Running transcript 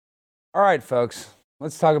All right, folks,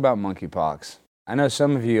 let's talk about monkeypox. I know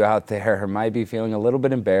some of you out there might be feeling a little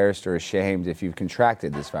bit embarrassed or ashamed if you've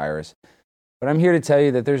contracted this virus, but I'm here to tell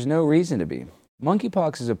you that there's no reason to be.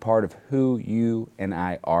 Monkeypox is a part of who you and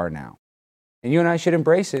I are now, and you and I should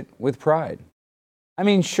embrace it with pride. I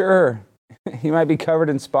mean, sure, you might be covered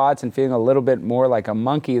in spots and feeling a little bit more like a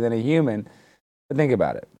monkey than a human, but think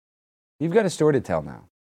about it. You've got a story to tell now.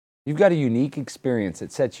 You've got a unique experience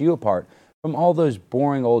that sets you apart from all those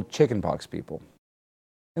boring old chickenpox people.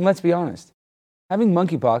 And let's be honest, having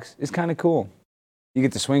monkeypox is kind of cool. You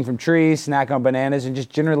get to swing from trees, snack on bananas, and just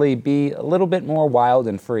generally be a little bit more wild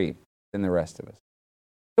and free than the rest of us.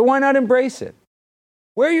 So why not embrace it?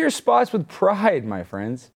 Wear your spots with pride, my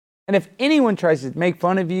friends. And if anyone tries to make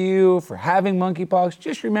fun of you for having monkeypox,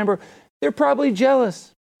 just remember, they're probably jealous.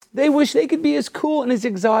 They wish they could be as cool and as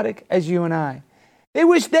exotic as you and I. They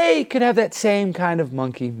wish they could have that same kind of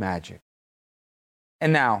monkey magic.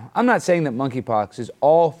 And now, I'm not saying that monkeypox is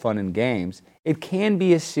all fun and games. It can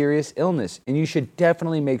be a serious illness, and you should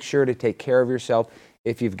definitely make sure to take care of yourself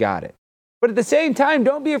if you've got it. But at the same time,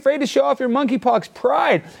 don't be afraid to show off your monkeypox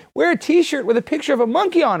pride. Wear a t-shirt with a picture of a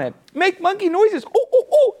monkey on it. Make monkey noises, ooh,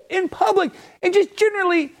 ooh, ooh, in public, and just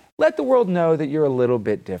generally let the world know that you're a little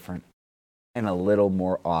bit different and a little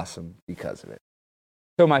more awesome because of it.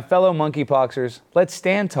 So my fellow monkeypoxers, let's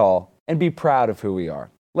stand tall and be proud of who we are.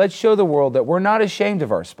 Let's show the world that we're not ashamed of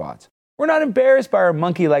our spots. We're not embarrassed by our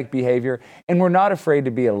monkey-like behavior, and we're not afraid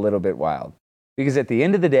to be a little bit wild. Because at the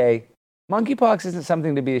end of the day, monkeypox isn't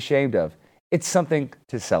something to be ashamed of. It's something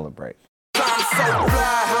to celebrate. I'm so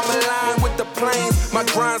fly, I'm aligned with the planes. My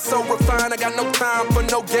grind so refined, I got no time for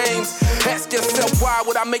no games. Ask yourself, why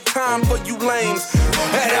would I make time for you lames?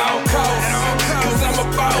 At all costs, cause I'm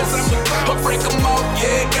a boss. But break them off,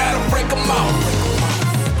 yeah, gotta break them off.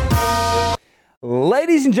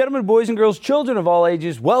 Ladies and gentlemen, boys and girls, children of all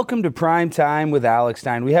ages, welcome to Prime Time with Alex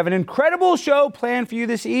Stein. We have an incredible show planned for you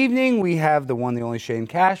this evening. We have the one, the only Shane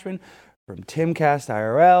Cashman from Timcast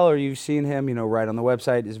IRL, or you've seen him, right on the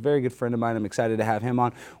website. He's a very good friend of mine. I'm excited to have him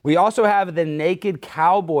on. We also have the Naked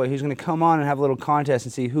Cowboy, who's going to come on and have a little contest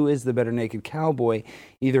and see who is the better Naked Cowboy,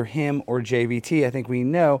 either him or JVT. I think we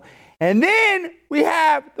know. And then we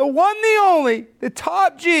have the one, the only, the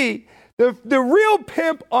top G, the real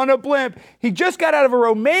pimp on a blimp. He just got out of a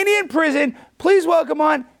Romanian prison. Please welcome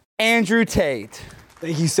on Andrew Tate.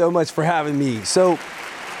 Thank you so much for having me. So,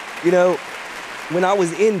 when I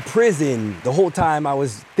was in prison, the whole time I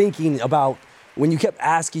was thinking about when you kept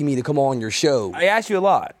asking me to come on your show. I asked you a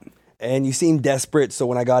lot. And you seemed desperate, so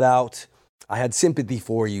when I got out, I had sympathy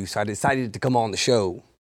for you, so I decided to come on the show.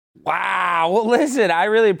 Wow. Well, listen, I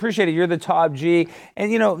really appreciate it. You're the top G.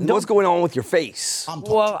 And, what's going on with your face?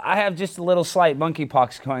 Well, I have just a little slight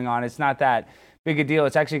monkeypox going on. It's not that big a deal.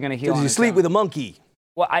 It's actually going to heal. Did you sleep with a monkey?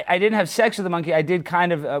 Well, I didn't have sex with the monkey. I did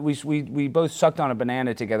kind of. We both sucked on a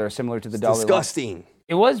banana together, similar to the Dalai Lama. Disgusting.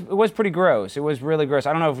 It was pretty gross. It was really gross.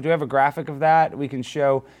 I don't know if we do have a graphic of that. We can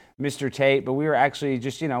show Mr. Tate, but we were actually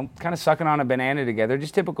just kind of sucking on a banana together.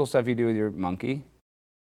 Just typical stuff you do with your monkey.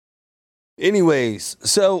 Anyways,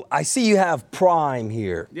 so I see you have Prime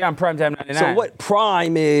here. Yeah, I'm Prime Time 99. So what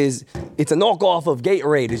Prime is, it's a knockoff of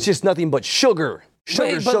Gatorade. It's just nothing but sugar.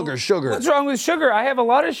 Sugar. What's wrong with sugar? I have a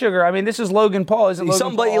lot of sugar. I mean, this is Logan Paul. Isn't Logan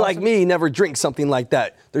Somebody Paul like me never drinks something like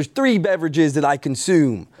that. There's 3 beverages that I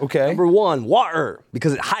consume. Okay. Number 1, water,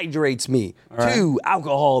 because it hydrates me. All 2,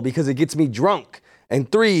 alcohol, because it gets me drunk.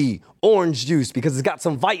 And 3, orange juice, because it's got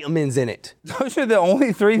some vitamins in it. Those are the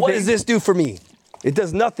only 3 things. What does this do for me? It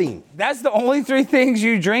does nothing. That's the only 3 things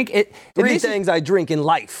you drink? 3 things I drink in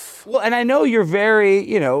life. Well, and I know you're very,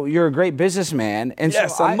 you're a great businessman. And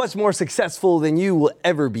yes, so I'm much more successful than you will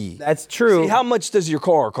ever be. That's true. See, how much does your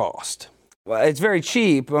car cost? Well, it's very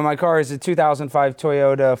cheap. My car is a 2005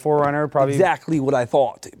 Toyota 4Runner. Probably exactly what I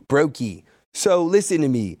thought. Brokey. So listen to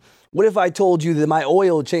me. What if I told you that my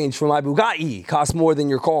oil change for my Bugatti costs more than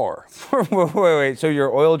your car? Wait. So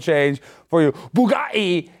your oil change for your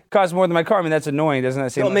Bugatti costs more than my car? I mean, that's annoying. Doesn't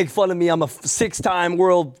that seem Don't make fun of me. I'm a 6-time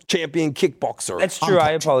world champion kickboxer. That's true.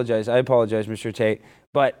 I apologize, Mr. Tate.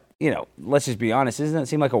 But, let's just be honest. Doesn't that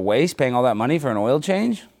seem like a waste, paying all that money for an oil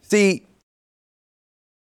change? See,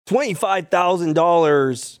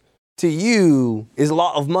 $25,000 to you is a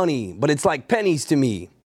lot of money, but it's like pennies to me.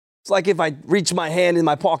 It's like if I reach my hand in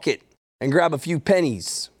my pocket and grab a few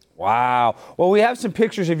pennies. Wow. Well, we have some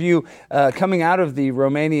pictures of you coming out of the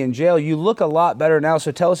Romanian jail. You look a lot better now,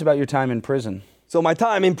 so tell us about your time in prison. So my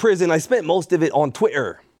time in prison, I spent most of it on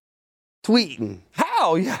Twitter, tweeting.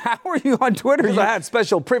 How? How were you on Twitter? Because I had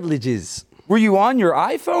special privileges. Were you on your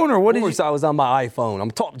iPhone or what? Of course I was on my iPhone.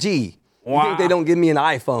 I'm top G. Wow. You think they don't give me an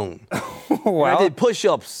iPhone? Well, I did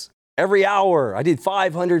push-ups Every hour, I did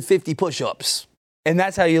 550 push-ups. And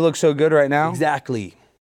that's how you look so good right now? Exactly.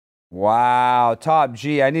 Wow, Top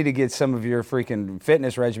G, I need to get some of your freaking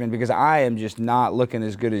fitness regimen because I am just not looking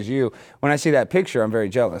as good as you. When I see that picture, I'm very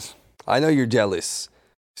jealous. I know you're jealous.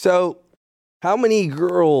 So, how many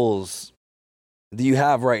girls do you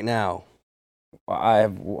have right now? I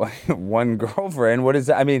have one girlfriend. What is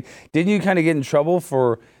that? I mean, didn't you kind of get in trouble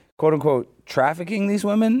for, quote unquote, trafficking these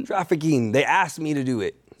women? Trafficking. They asked me to do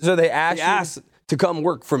it. So they asked to come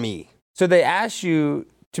work for me. So they asked you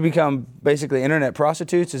to become basically internet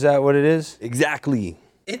prostitutes? Is that what it is? Exactly.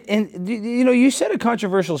 And you know, you said a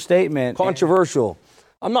controversial statement. Controversial.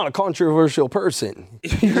 I'm not a controversial person.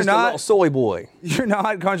 You're just not a little soy boy. You're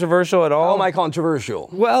not controversial at all? How am I controversial?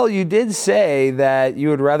 Well, you did say that you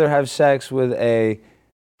would rather have sex with a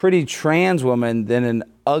pretty trans woman than an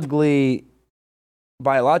ugly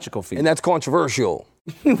biological female. And that's controversial.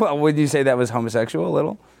 Well, would you say that was homosexual a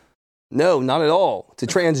little? No, not at all. It's a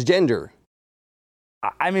transgender.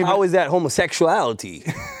 I mean, how is that homosexuality?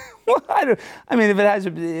 Well, I mean, if it has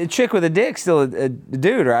a chick with a dick, still a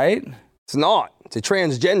dude, right? It's not. It's a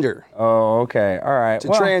transgender. Oh, okay. All right. It's a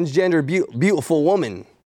transgender beautiful woman.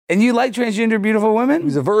 And you like transgender beautiful women?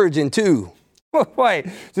 Who's a virgin, too. Wait,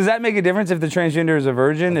 does that make a difference if the transgender is a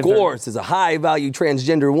virgin? Of course. It's a high-value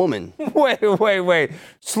transgender woman. Wait.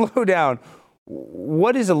 Slow down.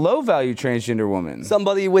 What is a low-value transgender woman?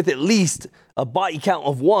 Somebody with at least a body count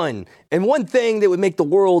of 1. And one thing that would make the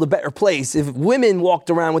world a better place if women walked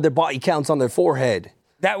around with their body counts on their forehead.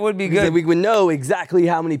 That would be good. We would know exactly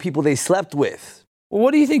how many people they slept with. Well,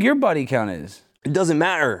 what do you think your body count is? It doesn't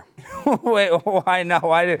matter. Wait, why not?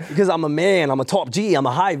 Why? Because I'm a man. I'm a top G. I'm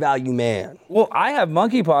a high-value man. Well, I have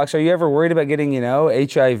monkeypox. Are you ever worried about getting,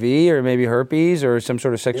 HIV or maybe herpes or some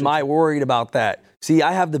sort of sexual... Am I worried about that? See,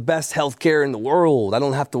 I have the best health care in the world. I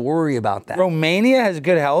don't have to worry about that. Romania has a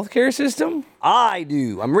good health care system? I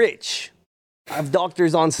do. I'm rich. I have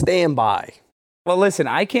doctors on standby. Well, listen,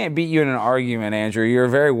 I can't beat you in an argument, Andrew. You're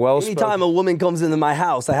very well-spoken. Anytime a woman comes into my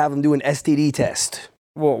house, I have them do an STD test.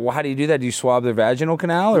 Well, how do you do that? Do you swab their vaginal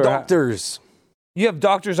canal? Or doctors. You have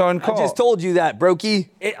doctors on call. I just told you that, brokey.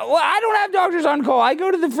 Well, I don't have doctors on call. I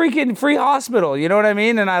go to the freaking free hospital. You know what I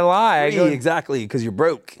mean? And I lie. Exactly, because you're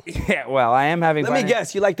broke. Yeah, well, I am having... Let me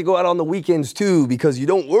guess, you like to go out on the weekends, too, because you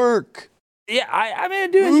don't work. Yeah, I mean, I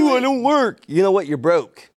do. Ooh, I don't work. You know what? You're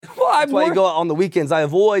broke. Well, That's why you go out on the weekends. I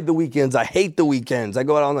avoid the weekends. I hate the weekends. I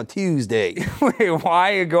go out on a Tuesday. Wait,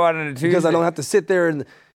 why you go out on a Tuesday? Because I don't have to sit there and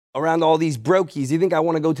around all these brokies. You think I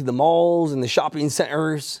want to go to the malls and the shopping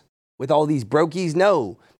centers with all these brokies?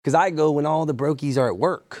 No, because I go when all the brokies are at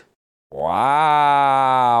work.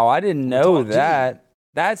 Wow, I didn't know that.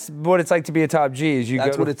 That's what it's like to be a top G.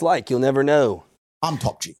 That's what it's like. You'll never know. I'm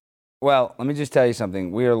top G. Well, let me just tell you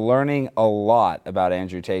something. We are learning a lot about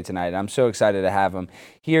Andrew Tate tonight. I'm so excited to have him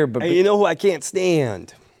here. But hey, you know who I can't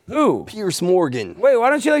stand? Who? Pierce Morgan. Wait, why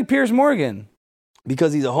don't you like Pierce Morgan?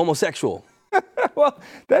 Because he's a homosexual. Well,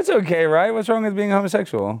 that's okay, right? What's wrong with being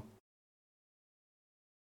homosexual?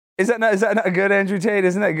 Is that not good, Andrew Tate?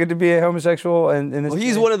 Isn't that good to be a homosexual? Well,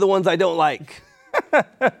 he's one of the ones I don't like.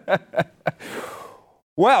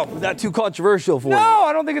 Well, is that too controversial for you? No,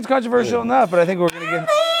 I don't think it's controversial enough, but I think we're going to get...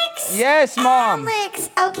 Yes, Mom. Alex,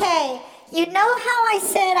 okay. You know how I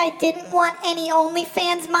said I didn't want any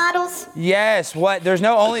OnlyFans models? Yes, what? There's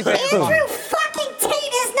no OnlyFans models. Andrew fucking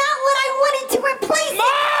Tate is not what I wanted to replace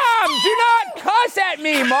Mom, do not cuss at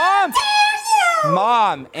me, Mom. How dare you?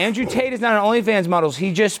 Mom, Andrew Tate is not an OnlyFans model.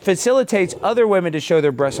 He just facilitates other women to show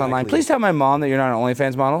their breasts online. Please tell my mom that you're not an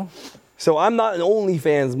OnlyFans model. So I'm not an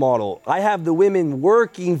OnlyFans model. I have the women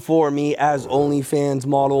working for me as OnlyFans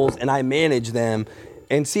models, and I manage them.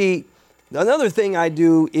 And see, another thing I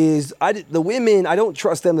do is the women, I don't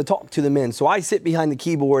trust them to talk to the men. So I sit behind the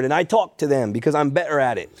keyboard and I talk to them because I'm better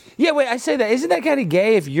at it. Yeah, wait, I say that. Isn't that kind of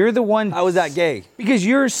gay if you're the one? How is that gay? Because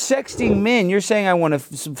you're sexting men. You're saying, I want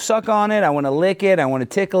to suck on it. I want to lick it. I want to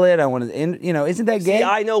tickle it. I want to, isn't that gay? See,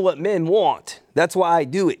 I know what men want. That's why I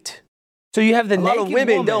do it. So you have the naked A lot of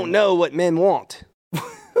women don't know what men want.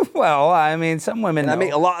 Well, I mean, some women know. I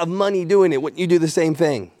make a lot of money doing it. Wouldn't you do the same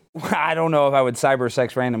thing? I don't know if I would cyber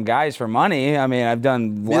sex random guys for money. I mean, I've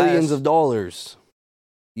done millions of dollars.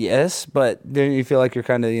 Yes, but don't you feel like you're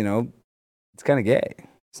kind of, it's kind of gay?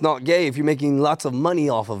 It's not gay if you're making lots of money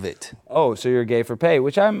off of it. Oh, so you're gay for pay,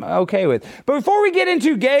 which I'm okay with. But before we get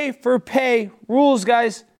into gay for pay rules,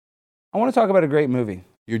 guys, I want to talk about a great movie.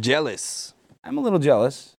 You're jealous. I'm a little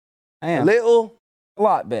jealous. I am. A little? A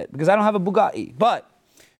lot bit, because I don't have a Bugatti. But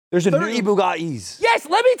There's a 30 new Bugattis. Yes,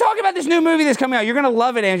 let me talk about this new movie that's coming out. You're going to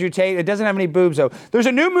love it, Andrew Tate. It doesn't have any boobs, though. There's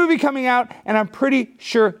a new movie coming out, and I'm pretty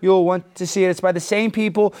sure you'll want to see it. It's by the same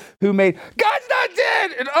people who made God's Not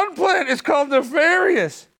Dead and Unplanned. It's called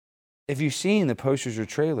Nefarious. If you've seen the posters or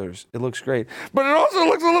trailers, it looks great. But it also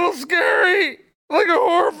looks a little scary, like a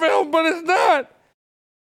horror film, but it's not.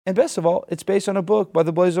 And best of all, it's based on a book by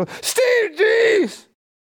the Blazer Steve Dees.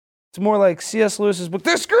 It's more like C.S. Lewis's book,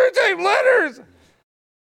 The Screwtape Letters.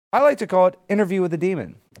 I like to call it Interview with a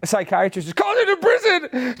Demon. A psychiatrist is called into prison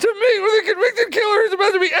to meet with a convicted killer who's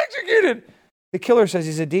about to be executed. The killer says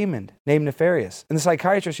he's a demon named Nefarious. And the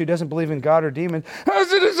psychiatrist, who doesn't believe in God or demons, has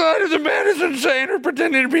to decide if the man is insane or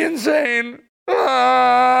pretending to be insane.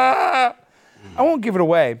 I won't give it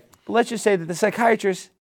away, but let's just say that the psychiatrist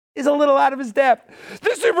is a little out of his depth.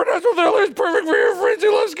 This supernatural thriller is perfect for your friends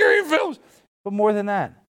who love scary films. But more than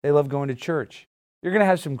that, they love going to church. You're going to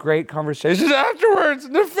have some great conversations afterwards.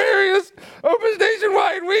 Nefarious opens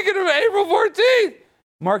nationwide weekend of April 14th.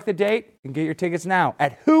 Mark the date and get your tickets now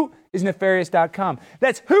at whoisnefarious.com.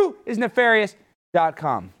 That's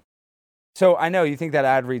whoisnefarious.com. So I know you think that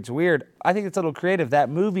ad reads weird. I think it's a little creative. That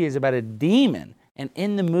movie is about a demon. And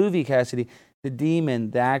in the movie, Cassidy, the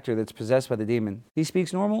demon, the actor that's possessed by the demon, he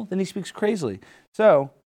speaks normal, then he speaks crazily.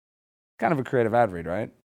 So, kind of a creative ad read,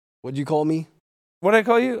 right? What'd you call me? What did I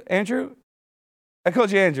call you? Andrew? I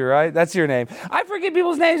called you Andrew, right? That's your name. I forget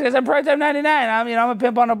people's names because I'm Primetime 99. I'm a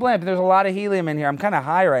pimp on a blimp. There's a lot of helium in here. I'm kind of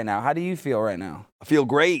high right now. How do you feel right now? I feel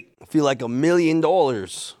great. I feel like $1 million.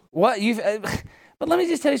 What? But let me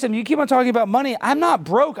just tell you something. You keep on talking about money. I'm not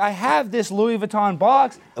broke. I have this Louis Vuitton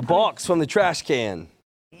box. A box from the trash can.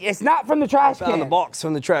 It's not from the trash can. I found the box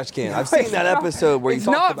from the trash can. I've seen that episode where you talked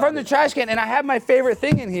about it. It's not from the trash can, and I have my favorite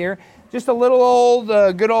thing in here. Just a little old,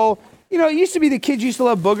 good old, it used to be the kids used to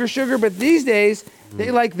love booger sugar, but these days,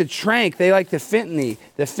 they like the trank. They like the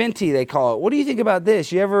Fenty they call it. What do you think about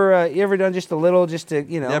this? You ever done just a little, just to,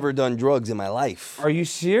 Never done drugs in my life. Are you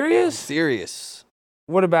serious? Serious.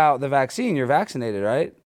 What about the vaccine? You're vaccinated, right?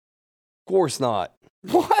 Of course not.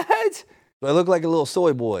 What? Do I look like a little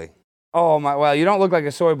soy boy? Oh my! Well, you don't look like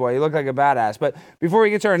a soy boy. You look like a badass. But before we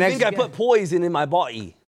get to our next, I think I put poison in my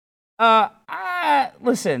body.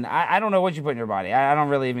 Listen, I don't know what you put in your body. I don't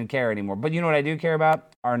really even care anymore. But you know what I do care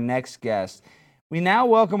about? Our next guest. We now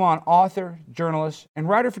welcome on author, journalist, and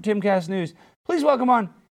writer for Timcast News. Please welcome on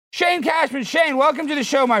Shane Cashman. Shane, welcome to the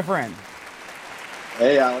show, my friend.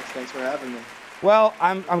 Hey, Alex. Thanks for having me. Well,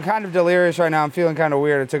 I'm kind of delirious right now. I'm feeling kind of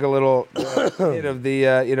weird. I took a little hit of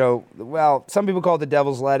the, some people call it the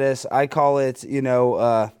devil's lettuce. I call it,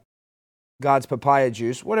 God's papaya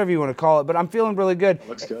juice, whatever you want to call it. But I'm feeling really good.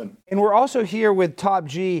 Looks good. And we're also here with Top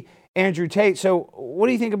G, Andrew Tate. So what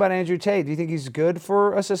do you think about Andrew Tate? Do you think he's good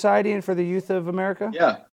for a society and for the youth of America?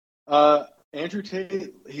 Yeah. Andrew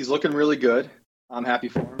Tate, he's looking really good. I'm happy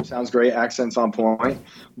for him. Sounds great. Accents on point.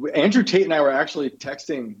 Andrew Tate and I were actually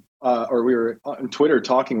texting, or we were on Twitter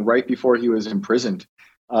talking right before he was imprisoned.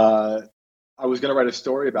 I was going to write a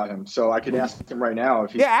story about him, so I could ask him right now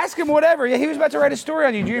if he. Yeah, ask him whatever. Yeah, he was about to write a story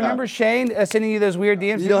on you. Do you remember Shane sending you those weird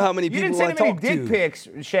DMs? You know how many people you didn't send him any dick pics,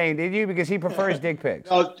 Shane, did you? Because he prefers dick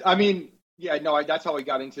pics. No, that's how he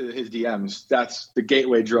got into his DMs. That's the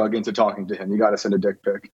gateway drug into talking to him. You got to send a dick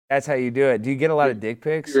pic. That's how you do it. Do you get a lot of dick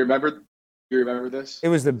pics? You remember this? It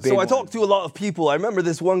was the big. So I talked to a lot of people. I remember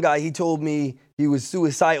this one guy. He told me he was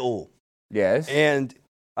suicidal. Yes. And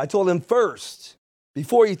I told him first,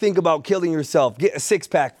 before you think about killing yourself, get a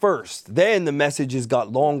six-pack first. Then the messages got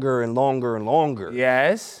longer and longer and longer.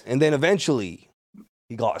 Yes. And then eventually,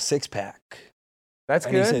 he got a six-pack. That's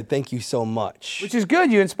good. And he said, thank you so much. Which is good.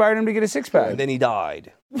 You inspired him to get a six-pack. And then he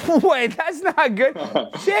died. Wait, that's not good.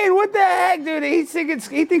 Shane, what the heck, dude? He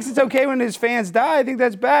thinks it's okay when his fans die. I think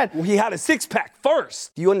that's bad. Well, he had a six-pack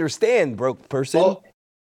first. Do you understand, broke person? Well,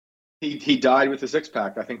 he died with a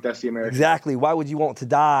six-pack. I think that's the American. Exactly. Why would you want to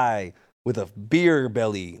die with a beer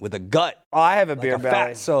belly, with a gut? Oh, I have a beer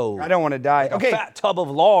belly. Fatso. I don't want to die. Like a fat tub of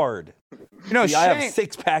lard. Shane, I have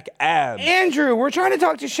six-pack abs. Andrew, we're trying to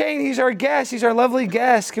talk to Shane. He's our guest. He's our lovely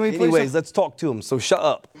guest. Can we please? Anyways, let's talk to him. So shut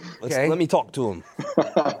up. Let me talk to him.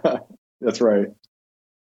 That's right.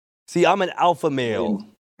 See, I'm an alpha male.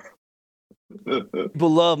 People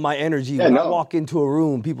love my energy. When I walk into a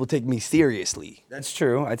room, people take me seriously. That's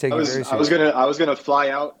true. I take it very seriously. I was gonna fly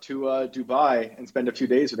out to Dubai and spend a few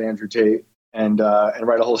days with Andrew Tate and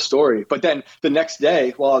write a whole story. But then the next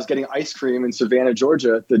day, while I was getting ice cream in Savannah,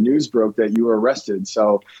 Georgia, the news broke that you were arrested.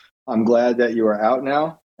 So I'm glad that you are out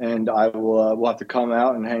now, and we'll have to come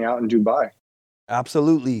out and hang out in Dubai.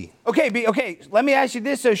 Absolutely. Okay, let me ask you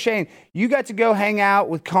this. So, Shane, you got to go hang out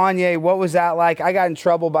with Kanye. What was that like? I got in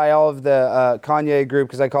trouble by all of the Kanye group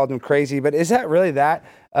because I called him crazy. But is that really that?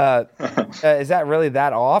 Is that really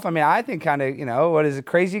that off? I mean, I think kind of, what is it?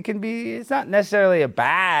 Crazy can be. It's not necessarily a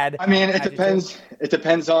bad. I mean, it depends. It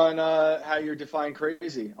depends on how you define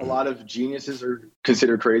crazy. A lot of geniuses are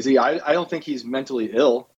considered crazy. I don't think he's mentally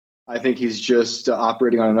ill. I think he's just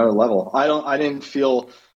operating on another level. I didn't feel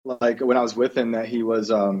like when I was with him that he was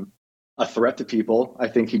a threat to people. I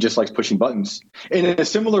think he just likes pushing buttons. And in a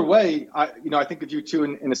similar way, I think of you two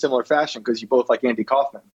in a similar fashion because you both like Andy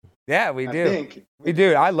Kaufman. Yeah, we do. We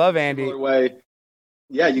do. I love Andy. Similar way,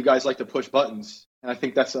 yeah, you guys like to push buttons, and I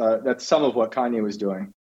think that's some of what Kanye was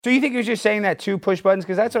doing. So you think he was just saying that to push buttons?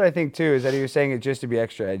 Because that's what I think too. Is that he was saying it just to be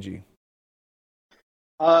extra edgy?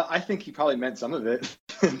 I think he probably meant some of it,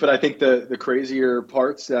 but I think the crazier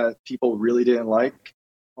parts that people really didn't like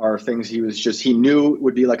are things he knew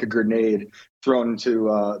would be like a grenade thrown into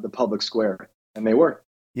the public square, and they were.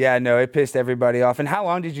 Yeah, no, it pissed everybody off. And how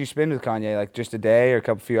long did you spend with Kanye? Like just a day or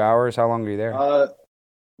a few hours? How long were you there?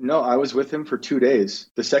 No, I was with him for 2 days.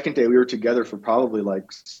 The second day we were together for probably like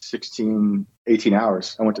 16, 18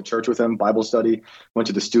 hours. I went to church with him, Bible study, went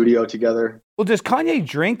to the studio together. Well, does Kanye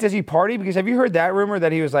drink? Does he party? Because have you heard that rumor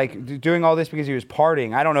that he was like doing all this because he was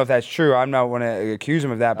partying? I don't know if that's true. I'm not want to accuse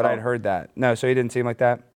him of that, but I'd heard that. No, so he didn't seem like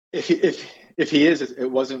that? If he is, it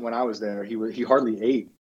wasn't when I was there. He hardly ate.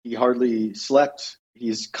 He hardly slept.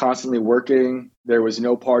 He's constantly working. There was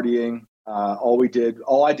no partying.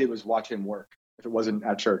 All I did was watch him work if it wasn't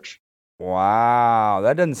at church. Wow,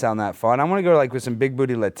 that doesn't sound that fun. I want to go with some big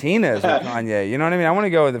booty Latinas with Kanye. You know what I mean? I want to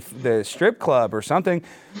go with the strip club or something.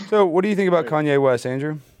 So what do you think about Kanye West,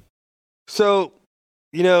 Andrew? So,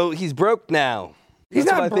 he's broke now. He's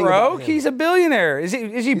not broke. He's a billionaire. Is he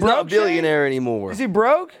He's broke? not a billionaire anymore. Is he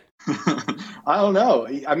broke? I don't know.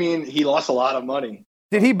 I mean, he lost a lot of money.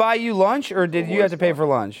 Did he buy you lunch or did you have to pay for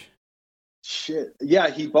lunch? Shit. Yeah,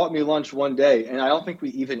 he bought me lunch one day, and I don't think we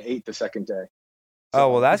even ate the second day. Oh,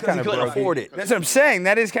 well, that's kind of couldn't brokey. afford it. That's what I'm saying.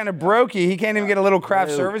 That is kind of brokey. He can't even get a little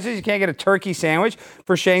craft services. You can't get a turkey sandwich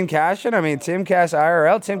for Shane Cashin. I mean, Timcast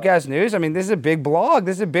IRL, Timcast News. I mean, this is a big blog.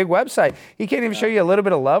 This is a big website. He can't even show you a little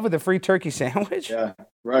bit of love with a free turkey sandwich. Yeah,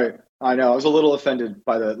 right. I know. I was a little offended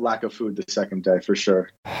by the lack of food the second day, for sure.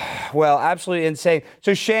 Well, absolutely insane.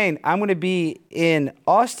 So, Shane, I'm going to be in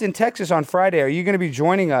Austin, Texas on Friday. Are you going to be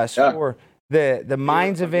joining us for the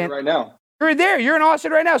Minds event? Right now. You're there. You're in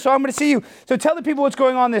Austin right now, so I'm going to see you. So tell the people what's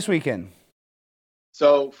going on this weekend.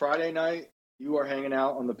 So Friday night, you are hanging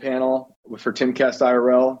out on the panel for Timcast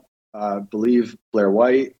IRL. I believe Blair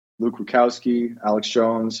White, Luke Rukowski, Alex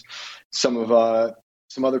Jones, some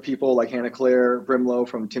other people like Hannah Claire Brimlow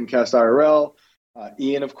from Timcast IRL.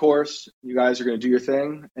 Ian, of course. You guys are going to do your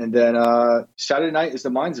thing. And then Saturday night is the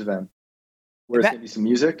Minds event, where there's going to be some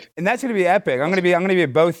music. And that's going to be epic. I'm going to be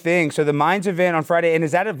at both things. So the Minds event on Friday, and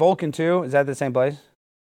is that at Vulcan too? Is that the same place?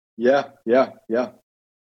 Yeah.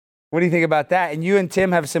 What do you think about that? And you and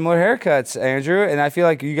Tim have similar haircuts, Andrew, and I feel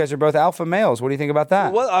like you guys are both alpha males. What do you think about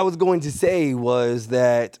that? What I was going to say was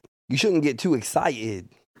that you shouldn't get too excited.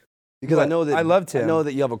 Because I know that I love Tim. I know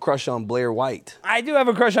that you have a crush on Blair White. I do have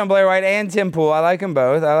a crush on Blair White and Tim Pool. I like them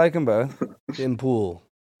both. Tim Pool.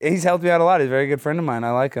 He's helped me out a lot. He's a very good friend of mine. I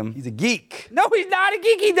like him. He's a geek. No, he's not a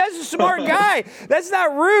geek. That's a smart guy. That's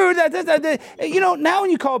not rude. Now when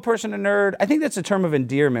you call a person a nerd, I think that's a term of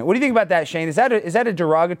endearment. What do you think about that, Shane? Is that a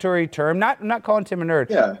derogatory term? I'm not calling Tim a nerd.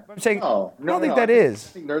 Yeah. I'm saying I don't think that is.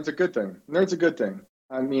 I think nerd's a good thing. Nerd's a good thing.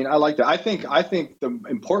 I mean, I like that. I think the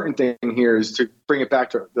important thing here is to bring it back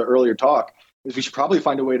to the earlier talk, is we should probably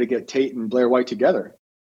find a way to get Tate and Blair White together.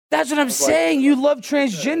 That's what I'm saying. You love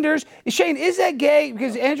transgenders. Shane, is that gay?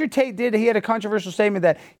 Because Andrew Tate he had a controversial statement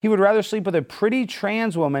that he would rather sleep with a pretty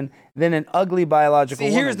trans woman than an ugly biological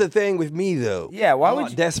woman. Here's the thing with me, though. Yeah, why I'm would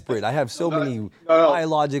not you? desperate. I have so many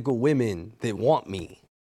biological women that want me.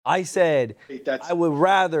 I said I would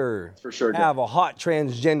rather have a hot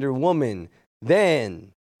transgender woman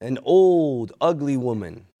than an old, ugly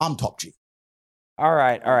woman. I'm top G. All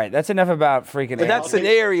right. That's enough about freaking. But that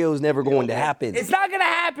scenario is never going to happen. It's not going to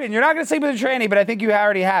happen. You're not going to sleep with a tranny, but I think you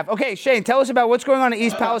already have. Okay, Shane, tell us about what's going on in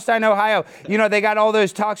East Palestine, Ohio. They got all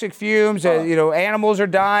those toxic fumes. Animals are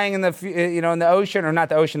dying in the ocean, or not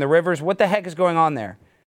the ocean, the rivers. What the heck is going on there?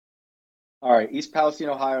 All right, East Palestine,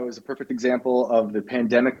 Ohio is a perfect example of the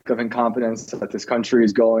pandemic of incompetence that this country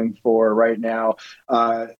is going for right now.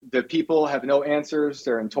 The people have no answers.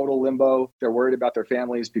 They're in total limbo. They're worried about their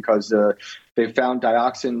families because they found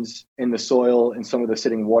dioxins in the soil in some of the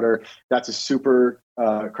sitting water. That's a super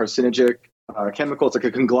carcinogenic chemical. It's like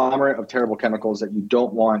a conglomerate of terrible chemicals that you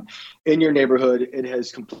don't want in your neighborhood. It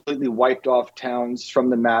has completely wiped off towns from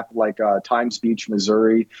the map, like Times Beach,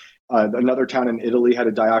 Missouri. Another town in Italy had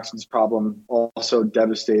a dioxins problem, also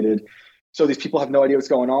devastated. So these people have no idea what's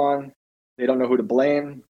going on. They don't know who to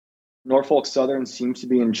blame. Norfolk Southern seems to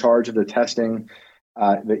be in charge of the testing.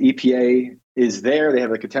 The EPA is there. They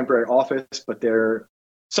have like a temporary office, but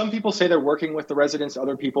some people say they're working with the residents.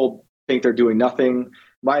 Other people think they're doing nothing.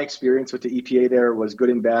 My experience with the EPA there was good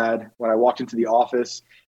and bad. When I walked into the office,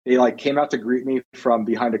 they came out to greet me from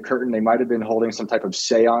behind a curtain. They might have been holding some type of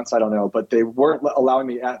seance. I don't know, but they weren't allowing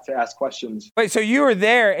me to ask questions. Wait, so you were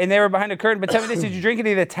there and they were behind a curtain, but tell me this, did you drink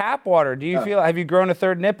any of the tap water? Do you have you grown a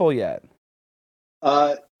third nipple yet?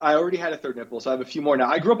 I already had a third nipple, so I have a few more now.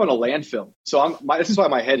 I grew up on a landfill, so this is why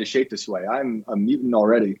my head is shaped this way. I'm a mutant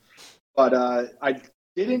already. But I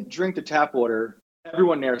didn't drink the tap water.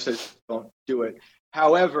 Everyone there says don't do it.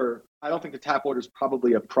 However, I don't think the tap water is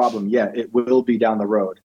probably a problem yet. It will be down the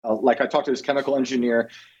road. Like I talked to this chemical engineer,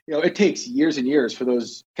 it takes years and years for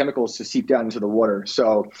those chemicals to seep down into the water.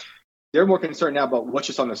 So they're more concerned now about what's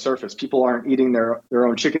just on the surface. People aren't eating their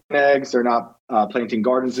own chicken eggs. They're not planting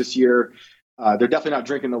gardens this year. They're definitely not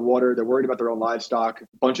drinking the water. They're worried about their own livestock. A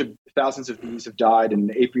bunch of thousands of bees have died in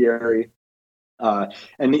the apiary.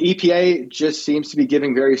 And the EPA just seems to be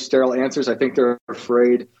giving very sterile answers. I think they're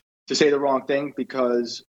afraid to say the wrong thing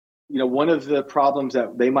because, one of the problems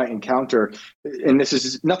that they might encounter, and this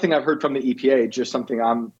is nothing I've heard from the EPA, just something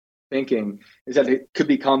I'm thinking, is that it could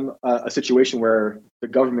become a situation where the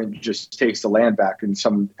government just takes the land back in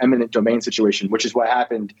some eminent domain situation, which is what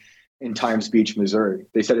happened in Times Beach, Missouri.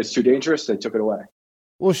 They said it's too dangerous. They took it away.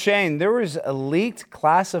 Well, Shane, there was leaked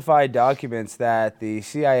classified documents that the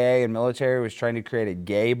CIA and military was trying to create a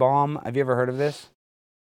gay bomb. Have you ever heard of this?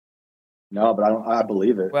 No, but I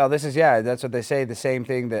believe it. Well, that's what they say, the same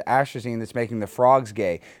thing, the atrazine that's making the frogs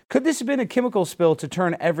gay. Could this have been a chemical spill to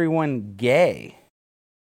turn everyone gay?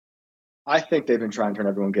 I think they've been trying to turn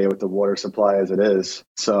everyone gay with the water supply as it is.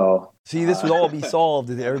 So, see, this would all be solved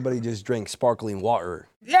if everybody just drank sparkling water.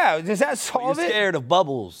 Yeah, does that solve it? You're scared of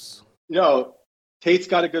bubbles. Tate's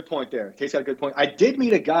got a good point there. I did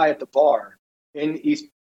meet a guy at the bar in East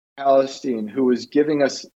Palestine who was giving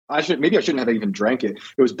us, maybe I shouldn't have even drank it.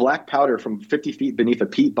 It was black powder from 50 feet beneath a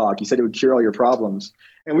peat bog. He said it would cure all your problems.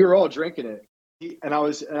 And we were all drinking it. And I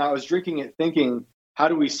was drinking it thinking, how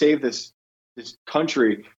do we save this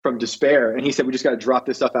country from despair? And he said, we just got to drop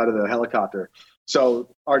this stuff out of the helicopter.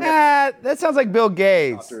 So that sounds like Bill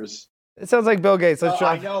Gates. It sounds like Bill Gates.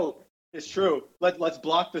 I know. It's true. Let's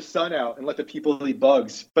block the sun out and let the people eat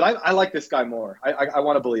bugs. But I like this guy more. I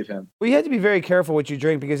want to believe him. Well, you have to be very careful what you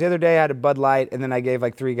drink because the other day I had a Bud Light and then I gave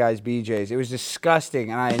like 3 guys BJ's. It was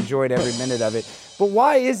disgusting and I enjoyed every minute of it. But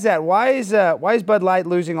why is that? Why is Bud Light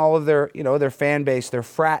losing all of their their fan base, their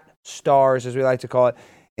frat stars as we like to call it,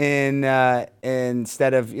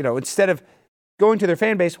 instead of going to their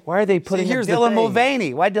fan base? Why are they putting Dylan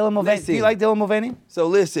Mulvaney? Why Dylan Mulvaney? Do you like Dylan Mulvaney? So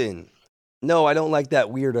listen. No, I don't like that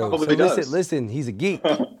weirdo. Probably so listen, he's a geek.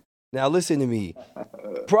 Now listen to me.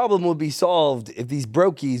 Problem would be solved if these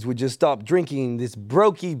brokies would just stop drinking this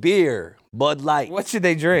brokey beer, Bud Light. What should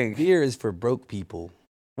they drink? Beer is for broke people.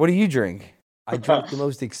 What do you drink? I drink the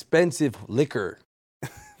most expensive liquor.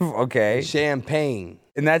 Okay. Champagne.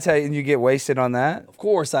 And that's how you get wasted on that? Of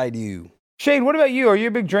course I do. Shane, what about you? Are you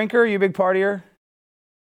a big drinker? Are you a big partier?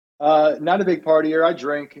 Not a big partier. I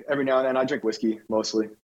drink every now and then. I drink whiskey mostly.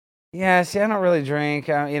 Yeah, see, I don't really drink,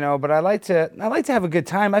 but I like to have a good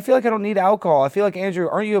time. I feel like I don't need alcohol. I feel like, Andrew,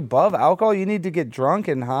 aren't you above alcohol? You need to get drunk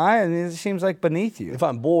and high, and it seems like beneath you. If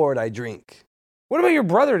I'm bored, I drink. What about your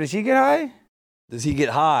brother? Does he get high? Does he get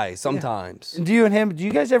high? Sometimes. Yeah. And do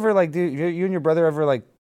you guys ever, do you and your brother ever,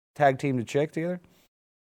 tag team to chick together?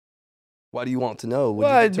 Why do you want to know? Would you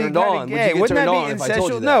get turned on? Would you get turned on if I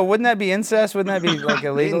told you that? No, wouldn't that be incest? Wouldn't that be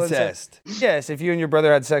illegal incest? Yes, if you and your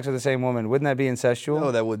brother had sex with the same woman, wouldn't that be incestual?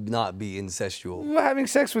 No, that would not be incestual. Well, having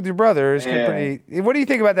sex with your brother is pretty... What do you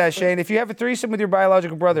think about that, Shane? If you have a threesome with your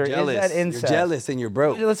biological brother, is that incest? You're jealous and you're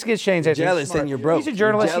broke. Let's get Shane's answer. You're jealous and you're broke. He's a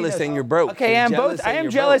journalist. You're jealous and you're broke. Okay, I am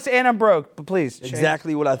jealous and I'm broke, but please.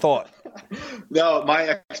 Exactly what I thought. No,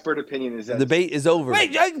 my expert opinion is that the debate is over.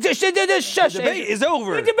 Wait, shush. The debate is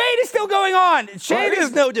over. The debate is still going on. There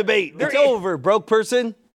is no debate. It's over, broke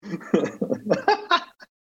person.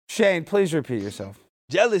 Shane, please repeat yourself.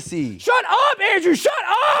 Jealousy. Shut up, Andrew. Shut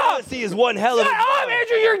up. Jealousy is one hell of a... Shut up,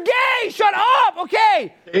 Andrew. You're gay. Shut up.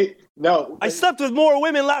 Okay. Hey, no. I slept with more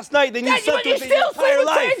women last night than you slept with in your entire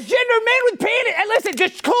life. Transgender men with penis. And listen,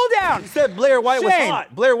 just cool down. You said Blair White was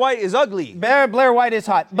hot. Blair White is ugly. Blair White is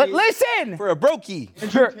hot. But listen. For a brokey.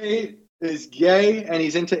 is gay and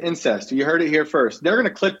he's into incest. You heard it here first. They're gonna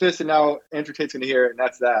clip this, and now Andrew Tate's gonna hear it, and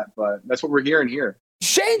that's that. But that's what we're hearing here.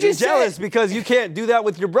 Shane You're just jealous said, because you can't do that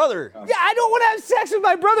with your brother. yeah, I don't want to have sex with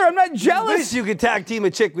my brother. I'm not jealous. Wish you could tag team a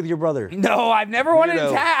chick with your brother. No, I've never wanted Weirdo.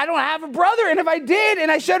 to I don't have a brother, and if I did, and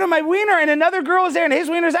I showed him my wiener, and another girl was there, and his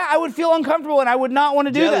wiener's out, I would feel uncomfortable, and I would not want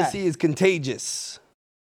to do Jealousy is contagious.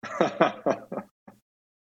 that.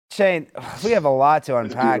 Shane, we have a lot to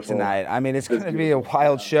unpack beautiful. tonight. I mean, it's That's going to be a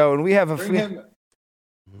wild show, and we have a.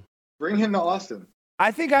 Bring him to Austin. I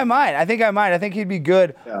think I might. I think he'd be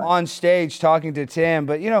good on stage talking to Tim.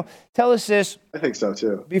 But, tell us this. I think so,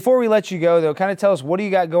 too. Before we let you go, though, kind of tell us, what do you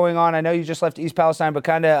got going on? I know you just left East Palestine, but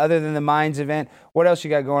kind of other than the Minds event, what else you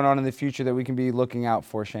got going on in the future that we can be looking out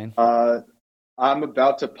for, Shane? I'm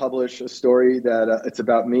about to publish a story that it's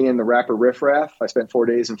about me and the rapper Riff Raff. I spent 4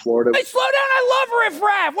 days in Florida. Hey, slow down. I love Riff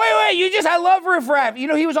Raff. Wait. I love Riff Raff.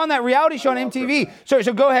 He was on that reality show on MTV. So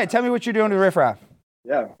go ahead. Tell me what you're doing to Riff Raff.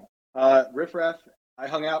 Yeah. Riff Raff, I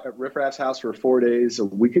hung out at Riff Raff's house for 4 days a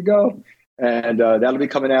week ago, and that'll be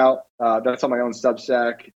coming out. That's on my own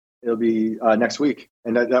Substack. It'll be next week.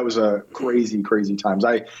 And that was a crazy, crazy times.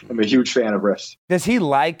 I am a huge fan of Riff's. Does he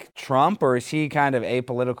like Trump, or is he kind of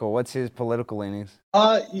apolitical? What's his political leanings?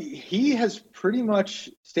 He has pretty much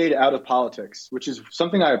stayed out of politics, which is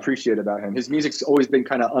something I appreciate about him. His music's always been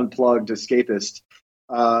kind of unplugged, escapist.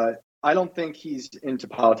 I don't think he's into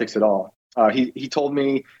politics at all. He told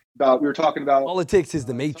me we were talking about Politics is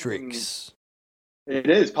the Matrix. It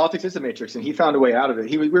is. Politics is the Matrix, and he found a way out of it.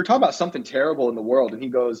 We were talking about something terrible in the world, and he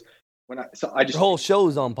goes, The whole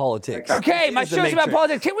show's on politics. Okay, my show's about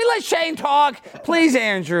politics. Can we let Shane talk? Please,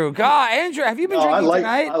 Andrew. God, Andrew, have you been drinking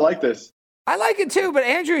tonight? I like this. I like it too, but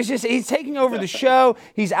Andrew is he's taking over the show.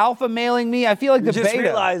 He's alpha mailing me. I feel like the just beta.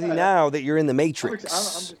 realizing now that you're in the I'm Matrix.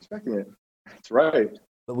 expecting it. That's right.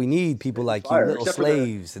 But we need people like you, little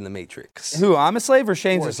slaves in the Matrix. Who, I'm a slave or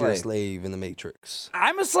Shane's a Of course you're a slave? slave in the Matrix.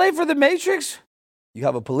 I'm a slave for the Matrix? You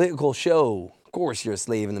have a political show. Of course you're a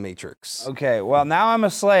slave in the Matrix. Okay, well, now I'm a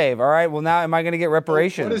slave. All right, well, now am I going to get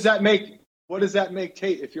reparations? What does that make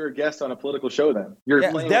Tate if you're a guest on a political show then? You're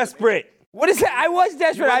playing desperate. What is that? I was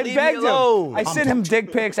desperate. I leave me begged him. alone. I sent him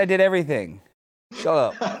dick pics. I did everything.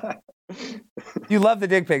 Shut up. You love the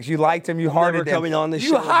dick pics. You liked them. You hearted them. Coming on this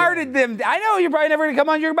You show hearted them. I know you're probably never going to come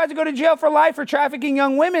on. You're about to go to jail for life for trafficking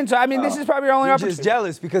young women. So, I mean, this is probably your only You're opportunity. just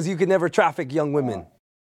jealous because you could never traffic young women.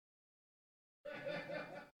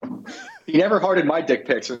 He never hearted my dick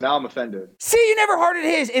pics, so now I'm offended. See, you never hearted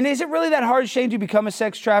his. And is it really that hard, Shane, to become a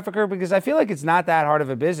sex trafficker? Because I feel like it's not that hard of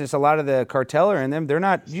a business. A lot of the cartel are in them. They're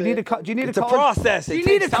not. Do you need a It's a process. Do you It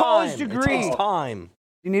need a takes college time. degree? It takes time.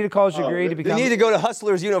 You need a college degree to become. You need to go to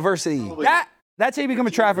Hustlers University. That's how you become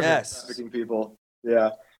a trafficker. Yes. Trafficking people.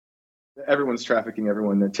 Yeah. Everyone's trafficking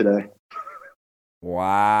everyone today.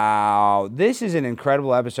 Wow, this is an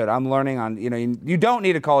incredible episode. I'm learning on. You don't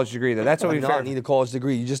need a college degree though. That's what we You don't need a college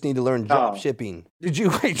degree. You just need to learn drop shipping. Did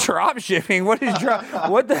you drop shipping? What is drop?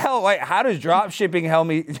 What the hell? Wait, how does drop shipping help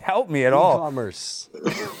me at all? E-commerce.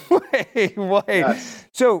 Wait. Yes.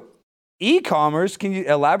 So, e-commerce. Can you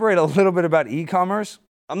elaborate a little bit about e-commerce?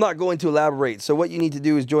 I'm not going to elaborate. So what you need to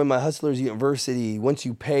do is join my Hustlers University. Once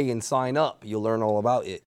you pay and sign up, you'll learn all about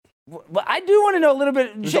it. Well, I do want to know a little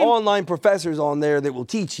bit. There's Shane, online professors on there that will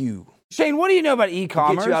teach you. Shane, what do you know about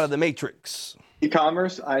e-commerce? Get you out of the Matrix.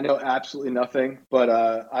 E-commerce, I know absolutely nothing, but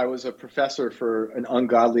I was a professor for an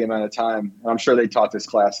ungodly amount of time. And I'm sure they taught this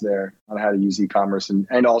class there on how to use e-commerce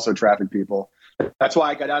and also traffic people. That's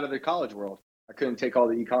why I got out of the college world. I couldn't take all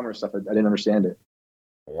the e-commerce stuff. I didn't understand it.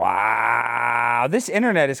 Wow, this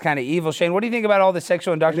internet is kind of evil, Shane. What do you think about all the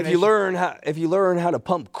sexual And indoctrination? if you learn how to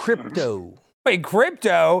pump crypto. Wait,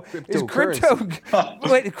 crypto? Is crypto?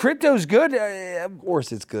 Wait, crypto's good? Of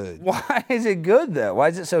course it's good. Why is it good, though? Why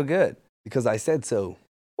is it so good? Because I said so.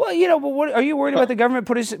 Well, but what are you worried about the government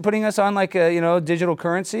putting us on like a digital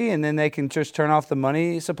currency, and then they can just turn off the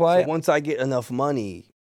money supply? So once I get enough money,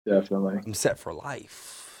 Definitely. I'm set for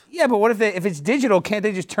life. Yeah, but what if it's digital? Can't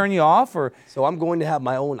they just turn you off? Or So I'm going to have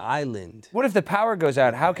my own island. what if the power goes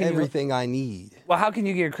out? How can Everything I need. Well, how can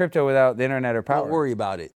you get your crypto without the internet or power? Don't worry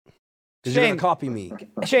about it. Because you're Shane- going to copy me.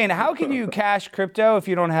 Shane, how can you cash crypto if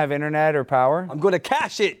you don't have internet or power? I'm going to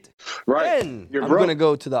cash it. Right. Then You're I'm broke. going to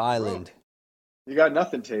go to the island. You got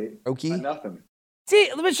nothing, Tate. Okay. Got nothing. See,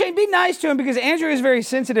 but Shane, be nice to him because Andrew is very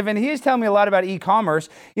sensitive and he is telling me a lot about e-commerce.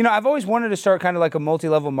 I've always wanted to start kind of like a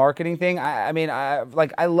multi-level marketing thing.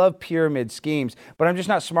 I love pyramid schemes, but I'm just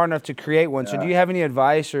not smart enough to create one. So do you have any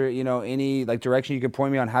advice or, any like direction you could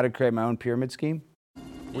point me on how to create my own pyramid scheme?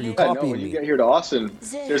 Were you Yeah, no, copying when you me? get here to Austin,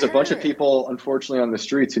 there's a bunch of people, unfortunately, on the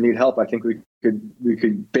streets who need help. I think we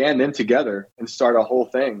could band them together and start a whole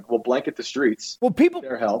thing. We'll blanket the streets. Well, people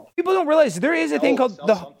Help. People don't realize there is a thing called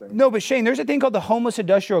something. no, but Shane, there's a thing called the homeless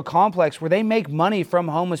industrial complex where they make money from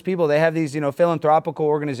homeless people. They have these, philanthropical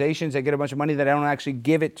organizations that get a bunch of money that don't actually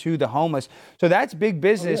give it to the homeless. So that's big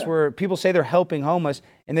business where people say they're helping homeless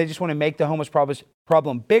and they just want to make the homeless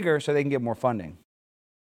problem bigger so they can get more funding.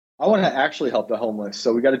 I want to actually help the homeless.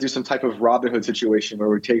 So we got to do some type of Robin Hood situation where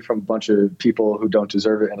we take from a bunch of people who don't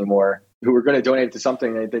deserve it anymore, who are going to donate it to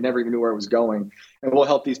something and they never even knew where it was going. And we'll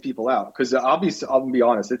help these people out. Because I'll be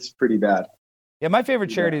honest, it's pretty bad. Yeah, my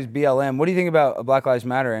favorite charity is BLM. What do you think about Black Lives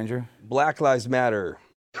Matter, Andrew? Black Lives Matter.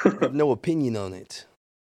 I have no opinion on it.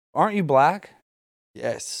 Aren't you black?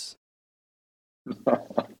 Yes.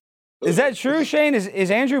 Is that true, Shane? Is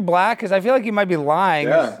Andrew black? Because I feel like he might be lying.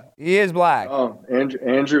 Yeah. He is black. Oh,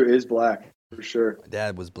 Andrew is black for sure. My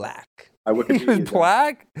dad was black. He was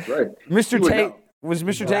black? Right. Mr. Tate was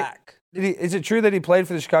Mr. Tate. Black. Is it true that he played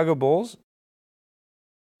for the Chicago Bulls?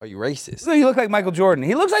 Are you racist? So you look like Michael Jordan.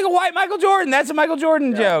 He looks like a white Michael Jordan. That's a Michael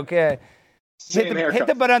Jordan joke. Yeah. Same Hit haircut.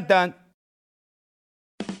 the button.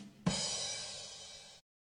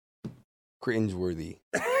 Cringeworthy.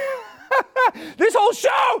 This whole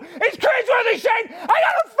show is cringeworthy, Shane. I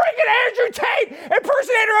got a freaking Andrew Tate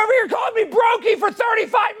impersonator over here calling me brokey for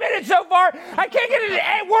 35 minutes so far. I can't get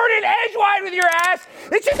a word in edgewise with your ass.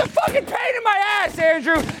 It's just a fucking pain in my ass,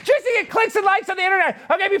 Andrew, just to get clicks and likes on the internet.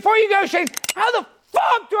 Okay, before you go, Shane, how the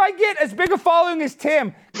fuck do I get as big a following as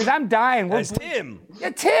Tim? Because I'm dying. That's Tim. Yeah,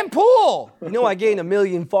 Tim Pool. You know I gained 1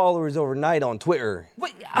 million followers overnight on Twitter.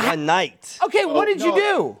 What? One night. Okay, what did you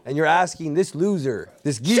do? And you're asking this loser,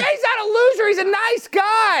 this geek. Shane's not a loser. He's a nice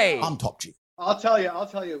guy. I'm top G. I'll tell you,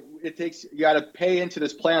 you got to pay into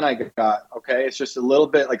this plan I got, okay? It's just a little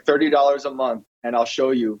bit, like $30 a month, and I'll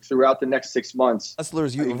show you throughout the next 6 months.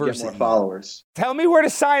 Hustlers how you can get University. more followers. Tell me where to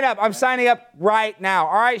sign up. I'm signing up right now.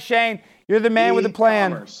 All right, Shane, you're the man with the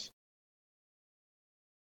plan. E-commerce.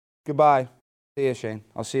 Goodbye. See you, Shane.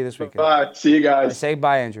 I'll see you this weekend. Bye. See you guys. Say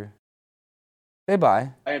bye, Andrew. Say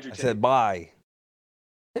bye. Andrew I Tate. said bye.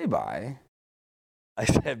 Say bye. I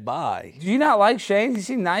said bye. Do you not like Shane? He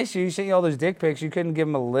seemed nice to you. He sent you all those dick pics. You couldn't give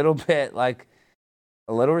him a little bit, like,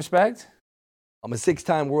 a little respect? I'm a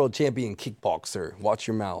 6-time world champion kickboxer. Watch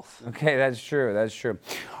your mouth. Okay, that's true. That's true.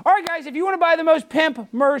 All right, guys, if you want to buy the most pimp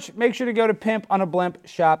merch, make sure to go to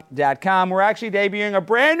pimponablimp.shop.com. We're actually debuting a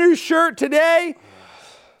brand new shirt today.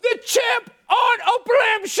 The Chimp on a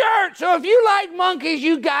Blimp shirt. So if you like monkeys,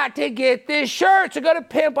 you got to get this shirt. So go to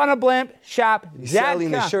pimponablimp.shop.com. He's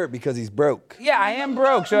selling the shirt because he's broke. Yeah, I am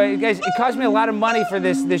broke. So guys, it cost me a lot of money for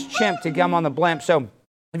this chimp to come on the blimp. So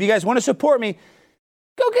if you guys want to support me,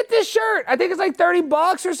 go get this shirt. I think it's like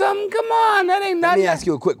 $30 or something. Come on, that ain't nothing. Let me ask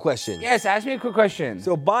you a quick question. Yes, ask me a quick question.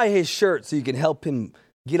 So buy his shirt so you can help him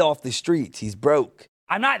get off the streets. He's broke.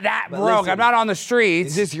 I'm not that But broke. listen, I'm not on the streets.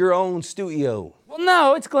 Is this your own studio? Well,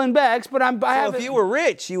 no, it's Glenn Beck's, but I So have. if you were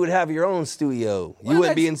rich, you would have your own studio. Well, You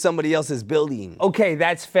wouldn't be that's- in somebody else's building. Okay,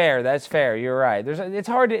 that's fair. That's fair. You're right. It's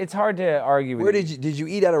hard to argue with. Where you. did you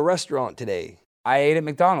eat at a restaurant today? I ate at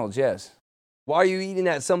McDonald's. Yes. Why are you eating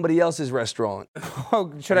at somebody else's restaurant?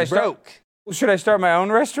 Oh, should I You're start? broke. Should I start my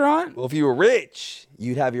own restaurant? Well, if you were rich,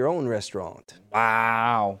 you'd have your own restaurant.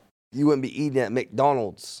 Wow. You wouldn't be eating at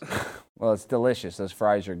McDonald's. Well, it's delicious. Those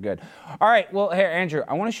fries are good. All right. Well, here, Andrew,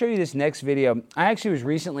 I want to show you this next video. I actually was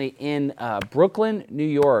recently in Brooklyn, New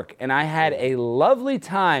York, and I had a lovely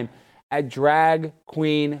time at Drag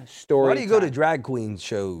Queen Story. Why do you go to drag queen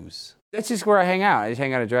shows? That's just where I hang out. I just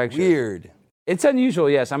hang out at drag shows. Weird. It's unusual,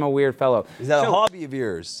 yes. I'm a weird fellow. Is that a So, hobby of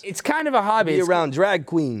yours? It's kind of a hobby. Be It's- around drag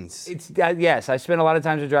queens. It's yes, I spend a lot of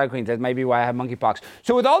time with drag queens. That may be why I have monkeypox.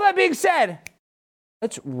 So with all that being said,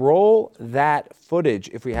 let's roll that footage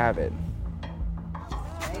if we have it.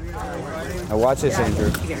 Now watch this, Andrew.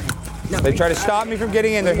 They try to stop me from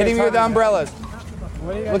getting in. They're hitting me with the umbrellas.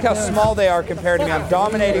 Look how small they are compared to me. I'm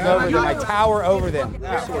dominating over them. I tower over them.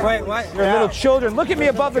 Wait, what? They're little children. Look at me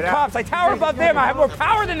above the cops. I tower above them. I have more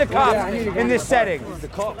power than the cops in this setting. The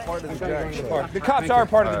cop part of the drag show. The cops are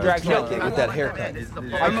part of the drag show. With that haircut.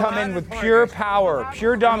 I come in with pure power,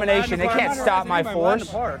 pure domination. They can't stop my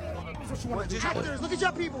force. Look at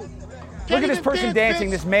your people. Look at this person dancing,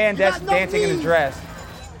 this man dancing in a dress.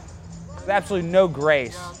 With absolutely no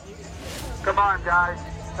grace. Come on, guys.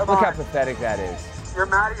 Come Look on. how pathetic that is. You're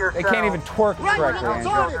mad at yourself. They can't even twerk correctly,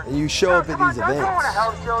 Andrew. And you show up at these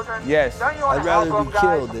events. Yes. I'd rather be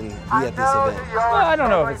killed than be at this event. Well, I don't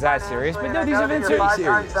know if it's that serious, but no, these events are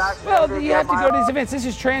serious. Well, you have to go to these events. This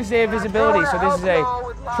is Trans Day of Visibility, so this is a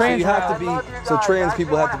trans. So trans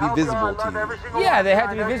people have to be visible to you. Yeah, they have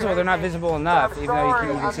to be visible. They're not visible enough, even though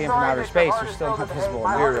you can see them from outer space. They're still not visible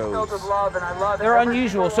enough. Heroes. They're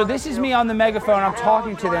unusual. So this is me on the megaphone. I'm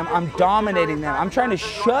talking to them. I'm dominating them. I'm trying to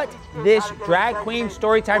shut this drag queen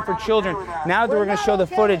story time for children. Now that we're going to show the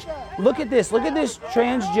footage, look at this. Look at this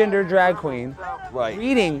transgender drag queen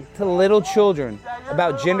reading to little children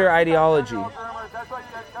about gender ideology.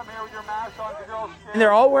 And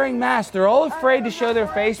they're all wearing masks. They're all afraid to show their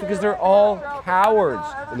face because they're all cowards.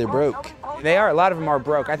 And they're broke. They are. A lot of them are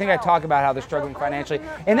broke. I think I talk about how they're struggling financially.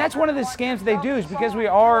 And that's one of the scams they do, is because we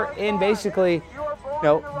are in basically,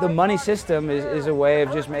 the money system is a way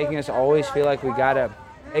of just making us always feel like we got to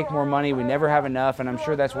make more money. We never have enough. And I'm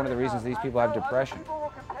sure that's one of the reasons these people have depression.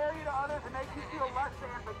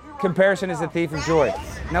 Comparison is the thief of joy.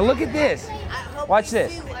 Now look at this. Watch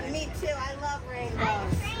this. Me too. I love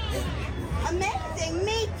rainbows. Amazing.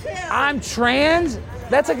 Me too. I'm trans?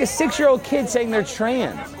 That's like a 6-year-old kid saying they're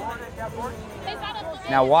trans.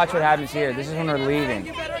 Now watch what happens here. This is when they're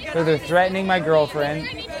leaving. So they're threatening my girlfriend.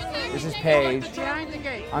 This is Paige.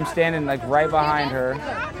 I'm standing like right behind her.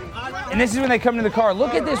 And this is when they come to the car.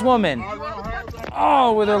 Look at this woman.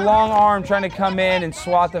 Oh, with her long arm trying to come in and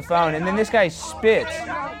swat the phone. And then this guy spits.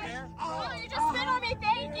 Oh, you just spit on me.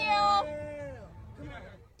 Thank you.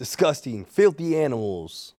 Disgusting, filthy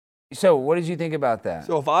animals. So what did you think about that?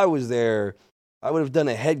 So if I was there, I would have done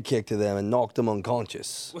a head kick to them and knocked them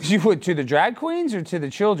unconscious. You would to the drag queens or to the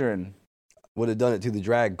children? Would have done it to the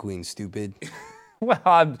drag queen, stupid.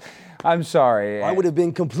 Well, I'm sorry. I would have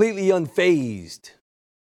been completely unfazed.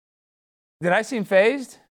 Did I seem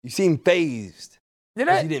phased? You seem phased. Did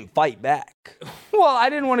I? You didn't fight back. Well, I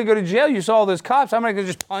didn't want to go to jail. You saw all those cops. I'm not going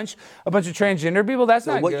to just punch a bunch of transgender people. That's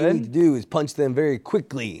not what good. What you need to do is punch them very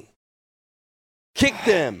quickly. Kick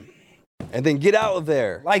them. And then get out of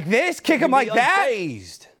there. Like this? Kick them like that?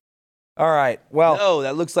 Unfazed. All right. Well. No,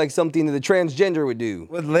 that looks like something that a transgender would do.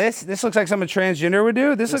 With this looks like something a transgender would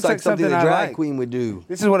do? This looks like something a drag like. queen would do.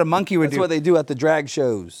 This is what a monkey would do. That's what they do at the drag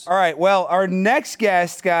shows. All right. Well, our next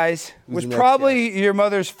guest, guys, was probably your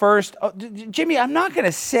mother's first. Oh, Jimmy, I'm not going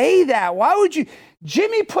to say that. Why would you?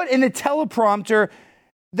 Jimmy put in the teleprompter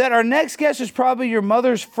that our next guest is probably your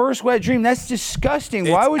mother's first wet dream. That's disgusting.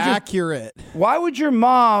 It's accurate. Why would your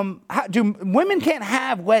mom? Women can't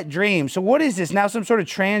have wet dreams. So what is this now? Some sort of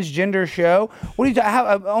transgender show? What do you?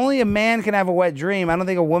 Only a man can have a wet dream. I don't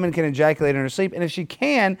think a woman can ejaculate in her sleep. And if she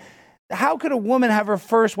can, how could a woman have her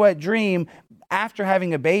first wet dream after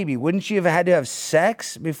having a baby? Wouldn't she have had to have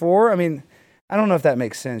sex before? I mean, I don't know if that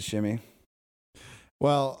makes sense, Jimmy.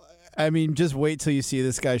 Well, I mean, just wait till you see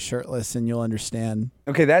this guy shirtless and you'll understand.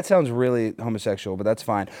 Okay, that sounds really homosexual, but that's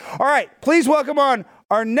fine. All right, please welcome on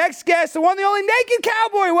our next guest, the one, the only Naked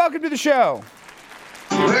Cowboy. Welcome to the show.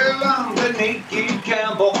 Well, I'm the Naked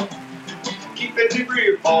Cowboy, keeping it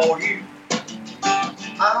real for you.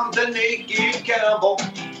 I'm the Naked Cowboy,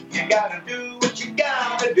 you gotta do what you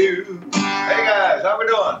gotta do. Hey guys, how we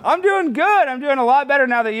doing? I'm doing good. I'm doing a lot better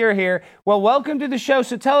now that you're here. Well, welcome to the show.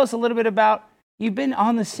 So tell us a little bit about. You've been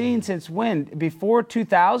on the scene since when? Before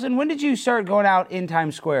 2000? When did you start going out in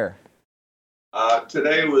Times Square?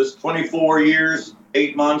 Today was 24 years,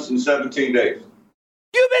 8 months, and 17 days.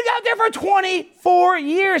 You've been out there for 24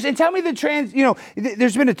 years. And tell me there's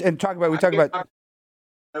been we talk about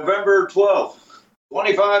November 12th,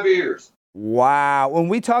 25 years. Wow. When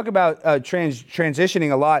we talk about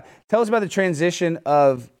transitioning a lot, tell us about the transition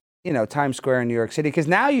of Times Square in New York City, because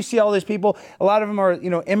now you see all these people, a lot of them are,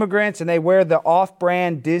 immigrants, and they wear the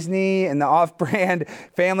off-brand Disney and the off-brand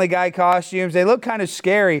Family Guy costumes. They look kind of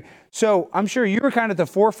scary. So I'm sure you were kind of at the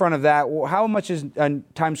forefront of that. How much has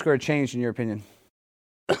Times Square changed in your opinion?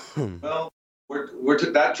 Well, we're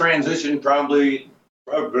to that transition probably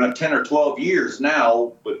 10 or 12 years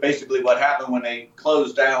now, but basically what happened when they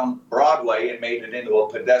closed down Broadway and made it into a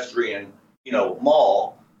pedestrian,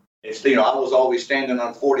 mall. It's, I was always standing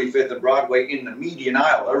on 45th and Broadway in the median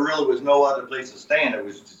aisle. There really was no other place to stand. It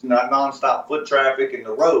was just nonstop foot traffic in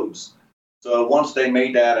the roads. So once they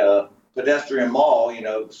made that a pedestrian mall,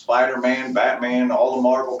 Spider-Man, Batman, all the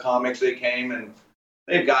Marvel comics, they came, and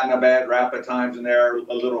they've gotten a bad rap at times, and they're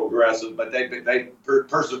a little aggressive, but they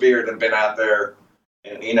persevered and been out there.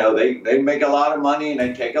 And, they make a lot of money, and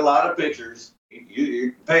they take a lot of pictures.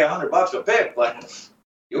 You pay $100 a pic, but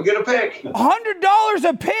you'll get a pic. $100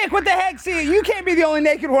 a pic? What the heck? See, you can't be the only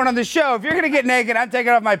naked one on the show. If you're going to get naked, I'm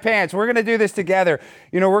taking off my pants. We're going to do this together.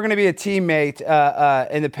 You know, we're going to be a teammate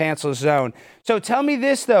in the pantsless zone. So tell me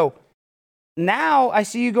this, though. Now I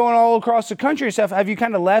see you going all across the country and stuff. Have you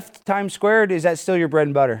kind of left Times Square? Is that still your bread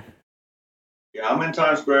and butter? Yeah, I'm in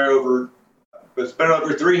Times Square it's been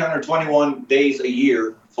over 321 days a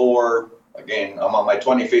year for, again, I'm on my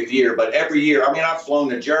 25th year, but every year, I mean, I've flown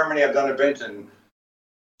to Germany, I've done events in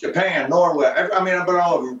Japan, Norway. I mean, I've been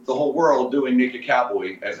all over the whole world doing Naked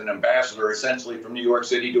Cowboy as an ambassador, essentially from New York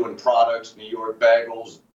City, doing products, New York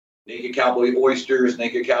bagels, Naked Cowboy oysters,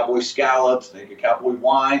 Naked Cowboy scallops, Naked Cowboy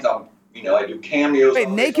wines. I do cameos. Wait,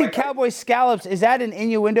 Naked Cowboy scallops, is that an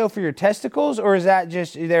innuendo for your testicles, or is that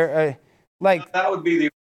just That would be the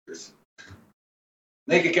oysters.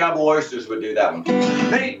 Naked Cowboy oysters would do that one.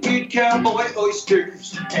 Naked Cowboy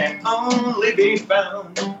oysters can only be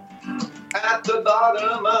found at the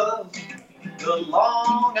bottom of the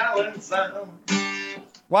Long Island Sound.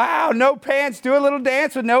 Wow, no pants. Do a little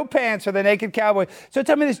dance with no pants for the Naked Cowboy. So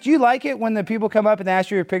tell me this, do you like it when the people come up and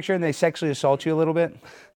ask you your picture and they sexually assault you a little bit?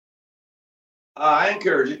 I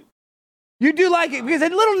encourage it. You do like it because a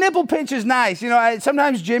little nipple pinch is nice. You know,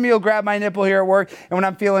 sometimes Jimmy will grab my nipple here at work and when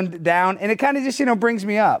I'm feeling down, and it kind of just, brings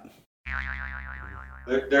me up.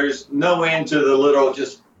 There's no end to the little,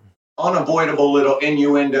 just unavoidable little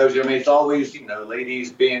innuendos. I mean, it's always,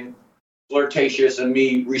 ladies being flirtatious and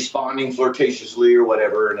me responding flirtatiously or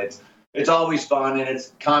whatever. And it's always fun and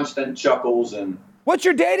it's constant chuckles. And what's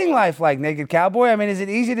your dating life like, Naked Cowboy? I mean, is it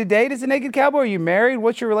easy to date as a Naked Cowboy? Are you married?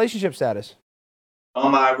 What's your relationship status?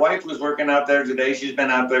 My wife was working out there today. She's been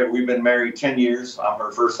out there. We've been married 10 years. I'm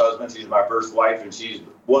her first husband. She's my first wife, and she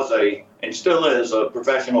and still is a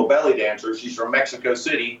professional belly dancer. She's from Mexico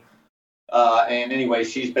City. And anyway,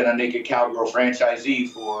 she's been a Naked Cowgirl franchisee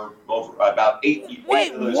for about 8 years.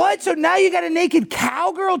 Wait, what? So now you got a Naked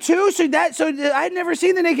Cowgirl too? So I'd never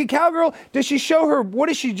seen the Naked Cowgirl. Does she show her, what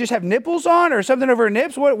does she just have nipples on or something over her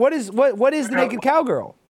nips? What is the Naked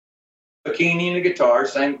Cowgirl? Bikini and a guitar,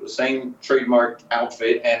 same trademark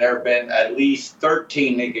outfit, and there have been at least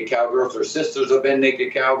 13 Naked Cowgirls. Her sisters have been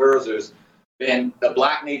Naked Cowgirls. There's been the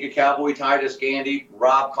Black Naked Cowboy, Titus Gandy,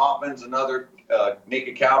 Rob Kaufman's another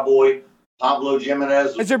Naked Cowboy, Pablo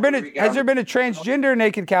Jimenez. Has there been a transgender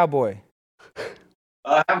Naked Cowboy?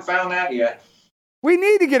 I haven't found that yet. We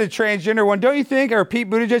need to get a transgender one, don't you think? Or Pete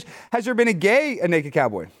Buttigieg. Has there been a Naked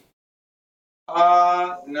Cowboy?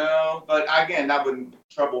 No, but again, that wouldn't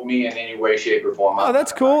trouble me in any way, shape, or form. Oh,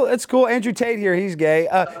 that's cool. That's cool. Andrew Tate here. He's gay.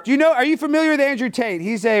 Are you familiar with Andrew Tate?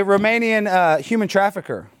 He's a Romanian human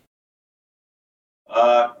trafficker.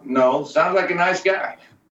 No. Sounds like a nice guy.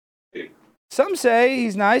 Some say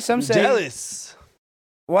he's nice. Some say jealous.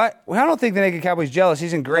 What? Well, I don't think the Naked Cowboy's jealous.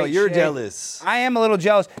 He's in great shape. You're jealous. I am a little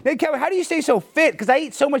jealous. Naked Cowboy, how do you stay so fit? Because I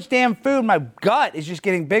eat so much damn food. My gut is just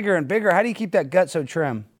getting bigger and bigger. How do you keep that gut so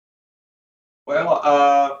trim? Well,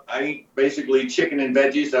 I eat basically chicken and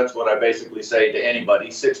veggies. That's what I basically say to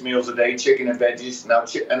anybody. 6 meals a day, chicken and veggies. Now,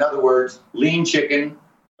 in other words, lean chicken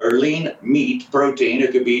or lean meat, protein.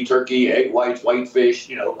 It could be turkey, egg whites, white fish,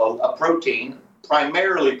 a protein,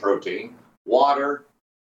 primarily protein, water,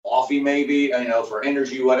 coffee maybe, for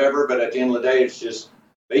energy, whatever. But at the end of the day, it's just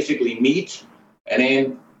basically meat and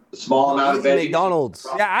then a small amount of veggies. McDonald's.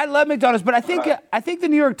 Yeah, I love McDonald's, but I think the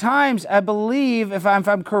New York Times, I believe, if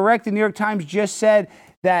I'm correct, the New York Times just said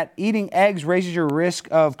that eating eggs raises your risk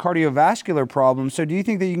of cardiovascular problems. So do you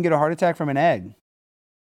think that you can get a heart attack from an egg?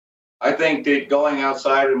 I think that going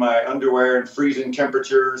outside in my underwear in freezing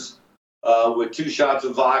temperatures with 2 shots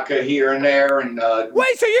of vodka here and there. And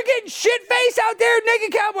wait, so you're getting shit-faced out there,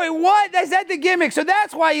 Naked Cowboy? What? Is that the gimmick? So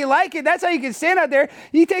that's why you like it. That's how you can stand out there.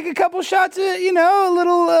 You take a couple shots of, a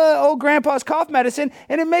little old grandpa's cough medicine,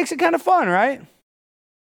 and it makes it kind of fun, right?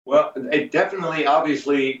 Well, it definitely,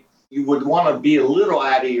 obviously, you would want to be a little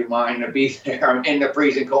out of your mind to be there in the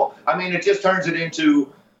freezing cold. I mean, it just turns it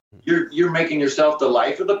into you're making yourself the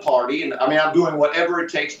life of the party. And I mean, I'm doing whatever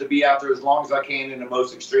it takes to be out there as long as I can in the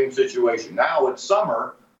most extreme situation. Now it's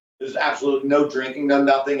summer. There's absolutely no drinking, no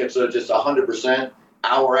nothing. It's just 100%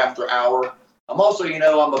 hour after hour. I'm also,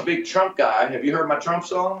 I'm a big Trump guy. Have you heard my Trump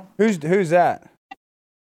song? Who's that?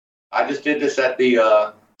 I just did this at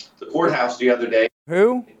the courthouse the other day.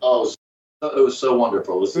 Who? Oh, it was so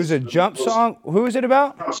wonderful. It was a jump song. Who is it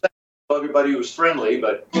about? Everybody was friendly,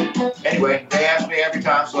 but anyway, they ask me every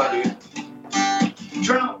time, so I do.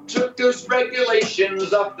 Trump took those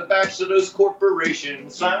regulations off the backs of those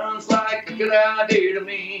corporations. Sounds like a good idea to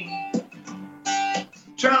me.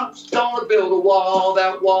 Trump's gonna build a wall.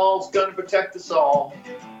 That wall's gonna protect us all.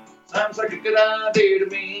 Sounds like a good idea to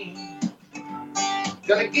me.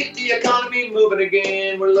 Gonna get the economy moving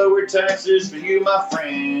again with lower taxes for you, my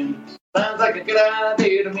friend. Sounds like a good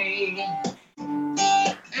idea to me.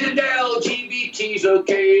 And LGBT's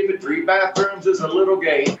okay, but 3 bathrooms is a little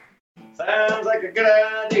gay. Sounds like a good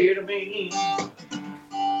idea to me.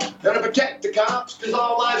 Gonna protect the cops, cause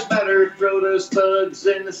all lives matter. Throw those thugs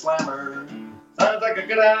in the slammer. Sounds like a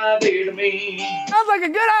good idea to me. Sounds like a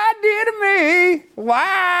good idea to me.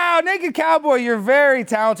 Wow, Naked Cowboy, you're very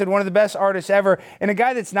talented, one of the best artists ever. And a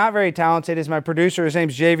guy that's not very talented is my producer. His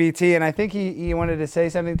name's JVT, and I think he wanted to say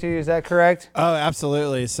something to you. Is that correct? Oh,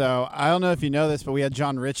 absolutely. So I don't know if you know this, but we had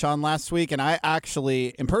John Rich on last week, and I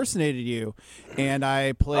actually impersonated you, and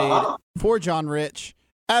I played for John Rich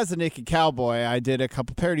as the Naked Cowboy. I did a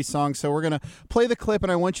couple parody songs, so we're going to play the clip,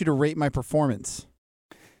 and I want you to rate my performance.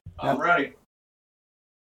 I'm ready.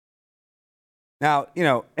 Now, you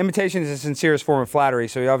know, imitation is the sincerest form of flattery,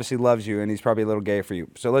 so he obviously loves you, and he's probably a little gay for you.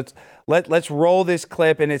 So let's roll this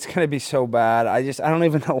clip, and it's going to be so bad. I don't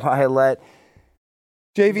even know why I let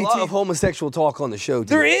JVT. There's a lot of homosexual talk on the show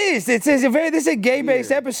today. There is. This is a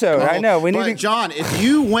gay-based episode. I know. We need to. John, if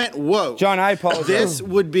you went woke, John, I apologize. This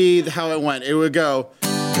would be how it went. It would go,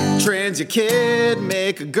 trans a kid,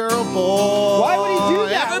 make a girl boy. Why would he do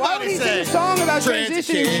that? Everybody Why would he say, sing a song about trans a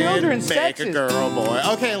transitioning kid, children's make sexes? a girl boy.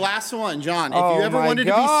 Okay, last one, John. If Oh you ever my wanted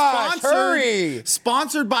gosh, to be hurry.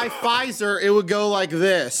 sponsored by Pfizer, it would go like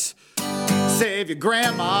this. Save your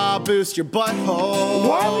grandma, boost your butthole.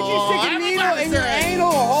 Why would you stick a needle in your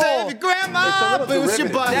anal hole? Save your grandma, boost your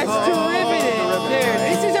butthole. That's derivative, dude.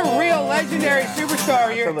 This is a real legendary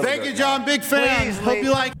superstar. Thank you, John. Big fan. Please, Hope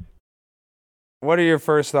you like. What are your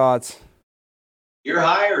first thoughts? You're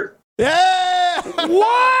hired. Yeah!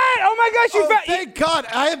 What? Oh my gosh, you found. Thank God.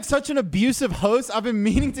 I am such an abusive host. I've been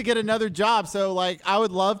meaning to get another job. So, like, I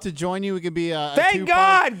would love to join you. We could be a Thank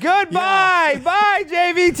God. Goodbye. Yeah. Bye,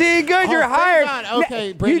 JVT. Good, you're thank hired. God.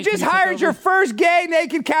 Okay, Brady, you just can you take hired your over? first gay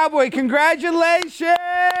Naked Cowboy. Congratulations.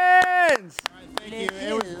 Thank you.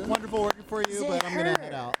 It was wonderful working for you, but I'm going to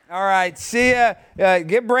head out. All right, see ya.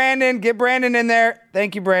 Get Brandon in there.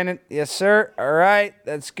 Thank you, Brandon. Yes, sir. All right,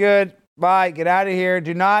 that's good. Bye. Get out of here.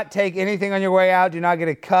 Do not take anything on your way out. Do not get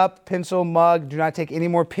a cup, pencil, mug. Do not take any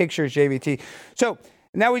more pictures, JVT. So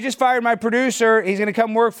now we just fired my producer. He's going to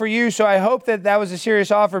come work for you. So I hope that was a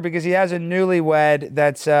serious offer because he has a newlywed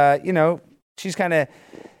that's,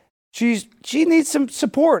 she needs some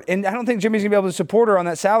support. And I don't think Jimmy's going to be able to support her on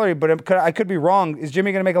that salary, but I could be wrong. Is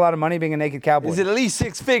Jimmy going to make a lot of money being a Naked Cowboy? Is it at least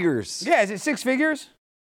 6 figures? Yeah, is it 6 figures?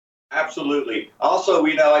 Absolutely. Also,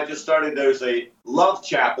 I just started, there's a Love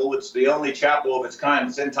Chapel. It's the only chapel of its kind.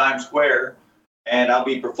 It's in Times Square. And I'll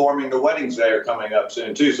be performing the weddings there coming up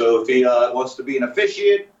soon, too. So if he wants to be an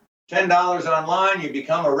officiate, $10 online, you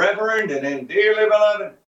become a reverend. And then, dearly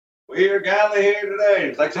beloved, we are gathered here today.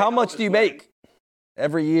 It's like, how much do you make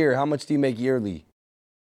every year? How much do you make yearly?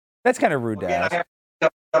 That's kind of rude to ask.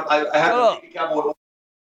 I have a Naked Cowboy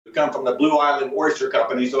who come from the Blue Island Oyster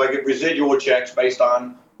Company, so I get residual checks based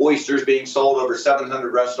on oysters being sold over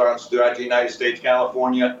 700 restaurants throughout the United States,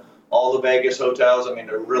 California, all the Vegas hotels. I mean,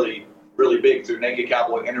 they're really, really big through Naked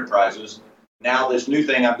Cowboy Enterprises. Now this new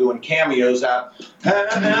thing, I'm doing cameos out.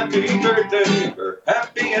 Happy birthday or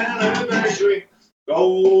happy anniversary.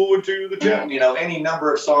 Go to the gym. Any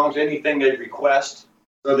number of songs, anything they request.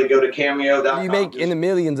 So they go to cameo.com. You make in the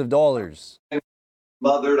millions of dollars.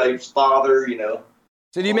 Mother, like father,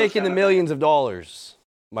 So do you make in the millions of dollars,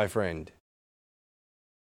 my friend?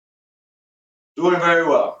 Doing very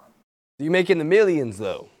well. Do you make in the millions,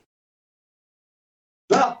 though?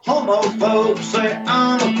 The homophobes say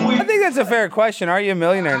I'm a queen. I think that's a fair question. Are you a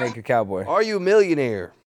millionaire, Naked Cowboy? Are you a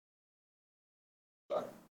millionaire?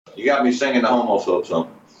 You got me singing the homophobes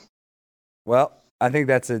song. Well, I think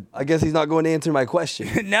that's I guess he's not going to answer my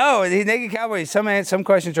question. No, the Naked Cowboy. Some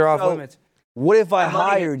questions are off limits. What if I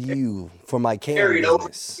hired you for my Carried over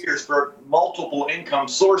years for multiple income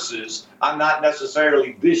sources. I'm not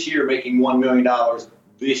necessarily this year making $1 million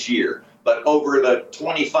this year, but over the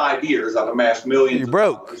 25 years, I've amassed millions. You're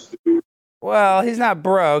broke. Well, he's not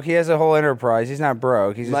broke. He has a whole enterprise. He's not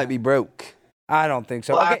broke. He might be broke. I don't think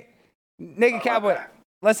so. Okay, Naked Cowboy.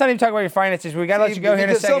 Let's not even talk about your finances. We got to let you go here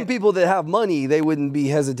in a second. Some people that have money, they wouldn't be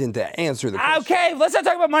hesitant to answer the question. Okay, let's not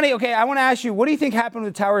talk about money. Okay, I want to ask you, what do you think happened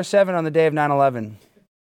with Tower 7 on the day of 9/11?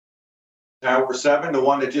 Tower 7, the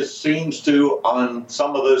one that just seems to, on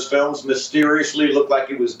some of those films, mysteriously look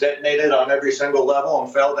like it was detonated on every single level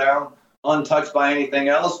and fell down untouched by anything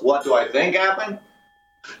else. What do I think happened?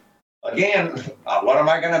 Again, what am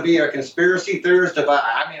I going to be, a conspiracy theorist?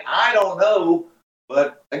 I don't know.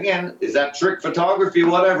 But again, is that trick photography,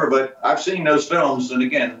 whatever? But I've seen those films, and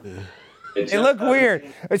again, They look weird.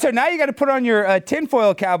 So now you got to put on your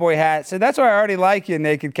tinfoil cowboy hat. So that's why I already like you,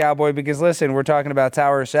 Naked Cowboy, because listen, we're talking about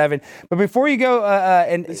Tower 7. But before you go,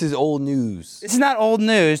 and this is old news. This is not old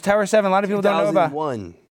news. Tower 7, a lot of people don't know about.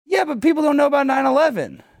 2001. Yeah, but people don't know about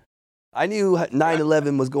 9/11. I knew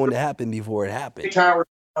 9/11 was going to happen before it happened. Tower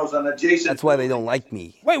was an adjacent. That's why they don't like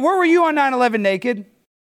me. Wait, where were you on 9/11, Naked?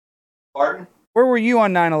 Pardon? Where were you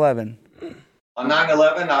on 9/11? On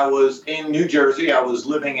 9/11, I was in New Jersey. I was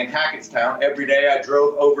living in Hackettstown. Every day I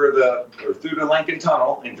drove through the Lincoln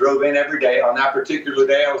Tunnel and drove in every day. On that particular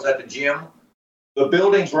day, I was at the gym. The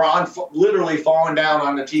buildings were literally falling down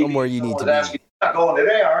on the TV. Somewhere you need to be. Asking, "I'm not going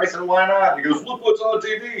today." All right, so why not? He goes, "Look what's on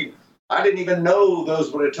TV." I didn't even know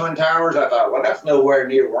those were the Twin Towers. I thought, well, that's nowhere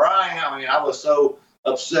near where I am. I mean, I was so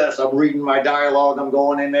obsessed. I'm reading my dialogue. I'm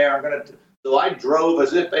going in there. So I drove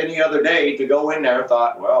as if any other day to go in there.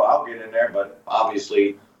 Thought, well, I'll get in there. But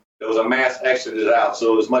obviously, there was a mass exodus out.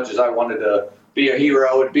 So as much as I wanted to be a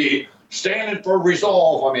hero and be standing for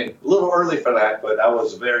resolve, I mean, a little early for that, but I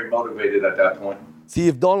was very motivated at that point. See,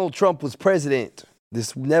 if Donald Trump was president,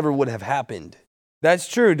 this never would have happened. That's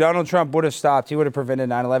true. Donald Trump would have stopped. He would have prevented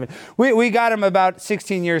 9/11. We got him about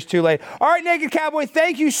 16 years too late. All right, Naked Cowboy,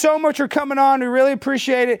 thank you so much for coming on. We really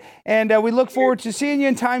appreciate it. And we look forward to seeing you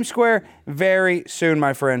in Times Square very soon,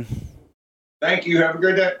 my friend. Thank you. Have a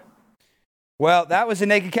good day. Well, that was a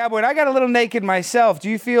Naked Cowboy, and I got a little naked myself.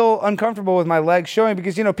 Do you feel uncomfortable with my legs showing?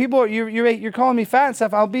 Because, you know, people, you're calling me fat and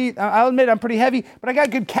stuff. I'll admit I'm pretty heavy, but I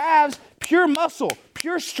got good calves, pure muscle,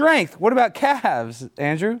 pure strength. What about calves,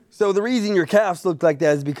 Andrew? So the reason your calves look like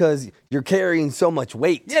that is because you're carrying so much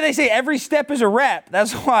weight. Yeah, they say every step is a rep.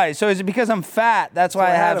 That's why. So is it because I'm fat? That's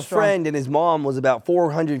why I have a friend, and his mom was about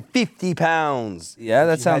 450 pounds. Yeah,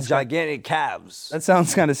 that sounds gigantic calves. That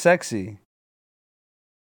sounds kind of sexy.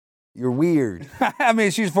 You're weird. I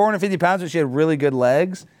mean, she's 450 pounds, but she had really good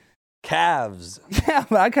legs. Calves. Yeah,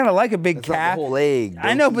 but I kind of like a big calf. Not the whole leg.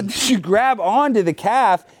 I know, but you grab onto the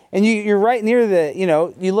calf, and you're right near the,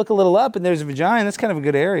 you look a little up, and there's a vagina. That's kind of a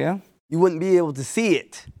good area. You wouldn't be able to see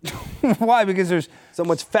it. Why? Because there's so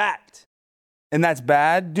much fat. And that's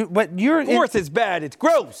bad? Of course it's bad. It's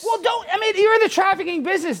gross. Well, you're in the trafficking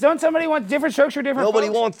business. Don't somebody want different structure, different Nobody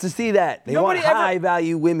folks? wants to see that. They want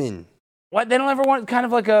high-value women. What? They don't ever want kind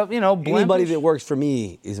of like a, blemish? Anybody that works for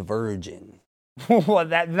me is a virgin. Well,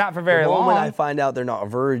 not for very long. The moment I find out they're not a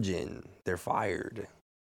virgin, they're fired.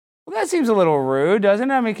 Well, that seems a little rude, doesn't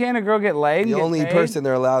it? I mean, can't a girl get laid? The only person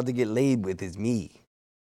they're allowed to get laid with is me.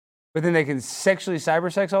 But then they can sexually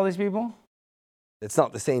cybersex all these people? It's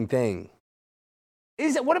not the same thing.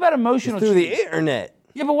 What about emotional cheating? Through the internet.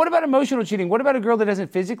 Yeah, but what about emotional cheating? What about a girl that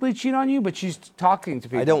doesn't physically cheat on you, but she's talking to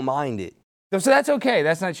people? I don't mind it. So that's okay.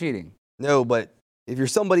 That's not cheating. No, but if you're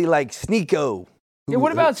somebody like Sneeko. Yeah,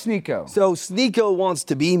 what about Sneeko? So Sneeko wants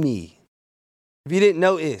to be me. If you didn't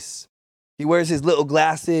notice, he wears his little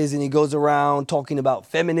glasses and he goes around talking about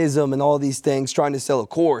feminism and all these things, trying to sell a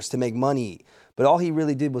course to make money. But all he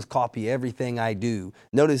really did was copy everything I do.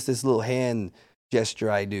 Notice this little hand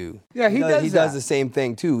gesture I do. Yeah, he does the same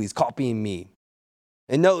thing too. He's copying me.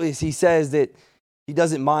 And notice he says that he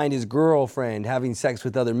doesn't mind his girlfriend having sex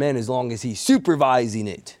with other men as long as he's supervising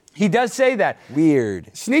it. He does say that. Weird.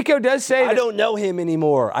 Sneeko does say that. I don't know him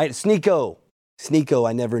anymore. Sneeko,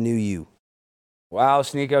 I never knew you. Wow,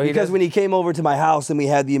 Sneeko. Because when he came over to my house and we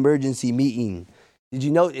had the emergency meeting, did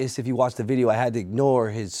you notice, if you watched the video, I had to ignore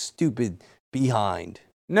his stupid behind?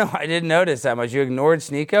 No, I didn't notice that much. You ignored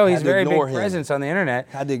Sneeko? He's very big presence on the internet.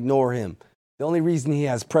 Had to ignore him. The only reason he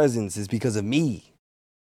has presence is because of me.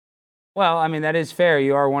 Well, I mean, that is fair.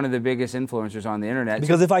 You are one of the biggest influencers on the internet.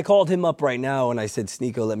 Because if I called him up right now and I said,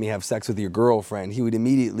 Sneeko, let me have sex with your girlfriend, he would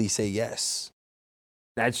immediately say yes.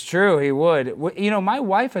 That's true. He would. My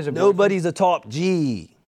wife has a boyfriend. Nobody's a top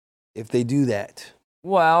G if they do that.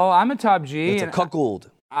 Well, I'm a top G. It's a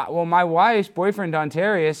cuckold. Well, my wife's boyfriend,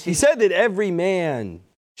 Ontarius. He said that every man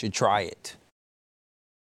should try it.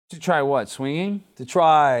 To try what? Swinging? To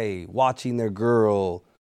try watching their girl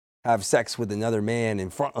have sex with another man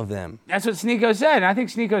in front of them. That's what Sneeko said, and I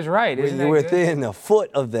think Sneeko's right. When you're within a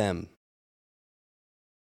foot of them.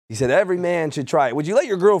 He said every man should try it. Would you let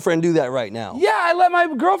your girlfriend do that right now? Yeah, I let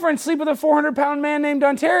my girlfriend sleep with a 400-pound man named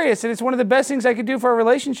Ontarius, and it's one of the best things I could do for a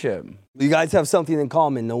relationship. You guys have something in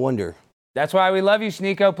common, no wonder. That's why we love you,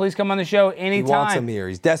 Sneeko. Please come on the show anytime. He wants him here.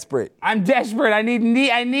 He's desperate. I'm desperate. I need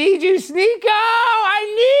you, Sneeko.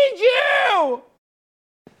 I need you.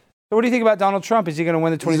 So what do you think about Donald Trump? Is he going to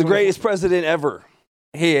win the 2024? He's the greatest president ever.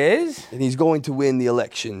 He is? And he's going to win the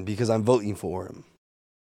election because I'm voting for him.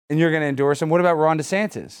 And you're going to endorse him? What about Ron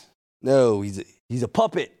DeSantis? No, he's a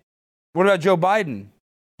puppet. What about Joe Biden?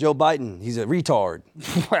 Joe Biden, he's a retard.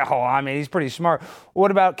 Well, I mean, he's pretty smart. What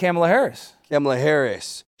about Kamala Harris? Kamala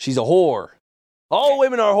Harris, she's a whore. All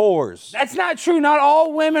women are whores. That's not true. Not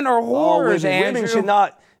all women are whores, Andrew. Women should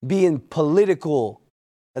not be in a political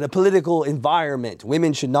environment.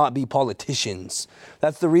 Women should not be politicians.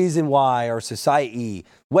 That's the reason why our society,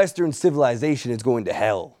 Western civilization, is going to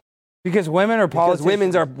hell. Because women are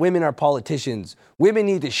politicians. Because women are politicians. Women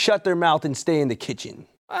need to shut their mouth and stay in the kitchen.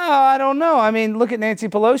 I don't know. I mean, look at Nancy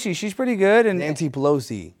Pelosi. She's pretty good. And Nancy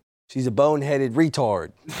Pelosi, she's a boneheaded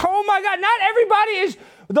retard. Oh my God! Not everybody is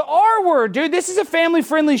the R word, dude. This is a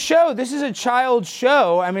family-friendly show. This is a child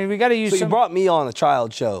show. I mean, we got to use. So you brought me on a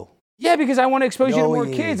child show. Yeah, because I want to expose you to more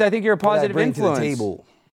kids. I think you're a positive influence. To the table.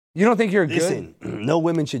 You don't think you're Listen, good? No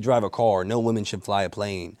women should drive a car. No women should fly a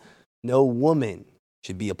plane. No woman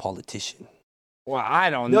should be a politician. Well, I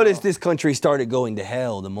don't know. Notice this country started going to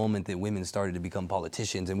hell the moment that women started to become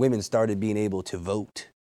politicians and women started being able to vote.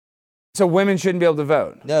 So women shouldn't be able to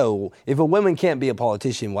vote? No. If a woman can't be a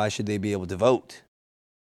politician, why should they be able to vote?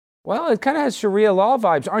 Well, it kind of has Sharia law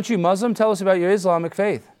vibes. Aren't you Muslim? Tell us about your Islamic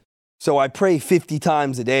faith. So I pray 50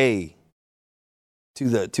 times a day to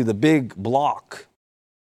the big block.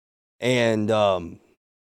 And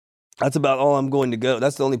that's about all I'm going to go.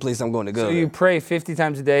 That's the only place I'm going to go. So you pray 50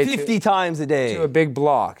 times a day? 50 times a day. To a big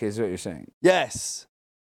block is what you're saying? Yes.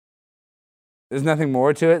 There's nothing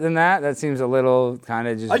more to it than that? That seems a little kind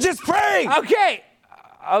of just... I just prayed!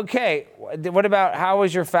 Okay. What about, how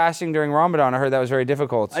was your fasting during Ramadan? I heard that was very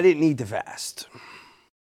difficult. I didn't need to fast.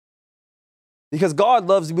 Because God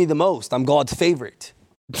loves me the most. I'm God's favorite.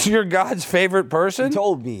 You're God's favorite person? He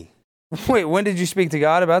told me. Wait, when did you speak to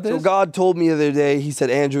God about this? So God told me the other day, he said,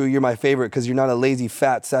 Andrew, you're my favorite because you're not a lazy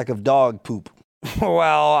fat sack of dog poop.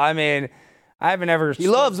 Well, I mean, I haven't ever... He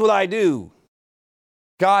loves what I do.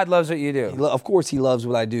 God loves what you do. Of course he loves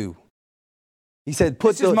what I do. He said,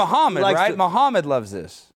 this is Muhammad, right? Muhammad loves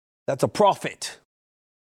this. That's a prophet.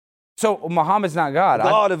 So Muhammad's not God.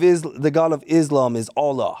 The God of Islam is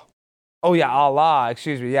Allah. Oh, yeah, Allah.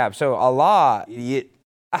 Excuse me. Yeah, so Allah... Idiot.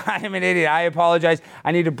 I'm an idiot. I apologize.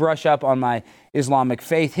 I need to brush up on my Islamic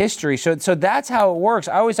faith history. So that's how it works.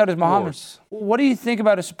 I always thought it was Muhammad. What do you think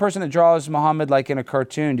about a person that draws Muhammad like in a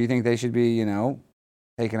cartoon? Do you think they should be,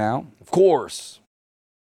 taken out? Of course.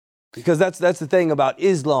 Because that's the thing about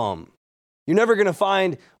Islam. You're never going to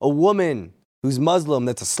find a woman who's Muslim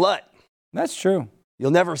that's a slut. That's true.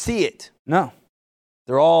 You'll never see it. No.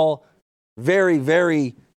 They're all very,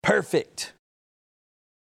 very perfect.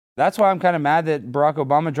 That's why I'm kind of mad that Barack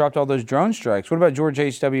Obama dropped all those drone strikes. What about George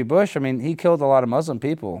H.W. Bush? I mean, he killed a lot of Muslim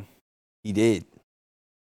people. He did.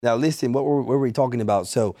 Now, listen, what were we talking about?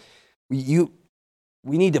 So we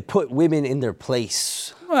need to put women in their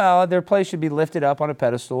place. Well, their place should be lifted up on a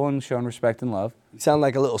pedestal and shown respect and love. You sound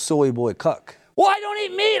like a little soy boy cuck. Well, I don't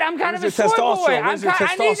eat meat. I'm kind of a soy boy. I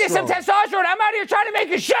need some testosterone. I'm out here trying to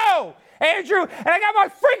make a show, Andrew, and I got my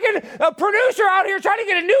freaking producer out here trying to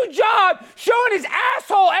get a new job, showing his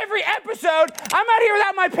asshole every episode. I'm out here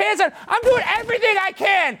without my pants on. I'm doing everything I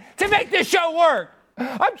can to make this show work.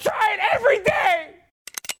 I'm trying every day.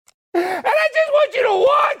 And I just want you to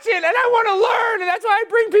watch it, and I want to learn, and that's why I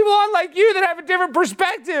bring people on like you that have a different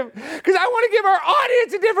perspective, because I want to give our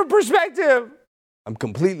audience a different perspective. I'm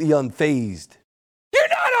completely unfazed. You're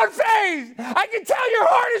not unfazed. I can tell your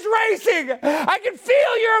heart is racing. I can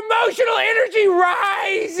feel your emotional energy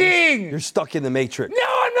rising. You're stuck in the Matrix. No,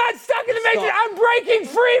 I'm not stuck in the Matrix. I'm breaking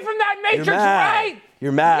free from that Matrix, right?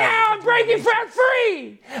 You're mad. Now I'm breaking free. I'm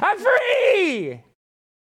free. I'm free.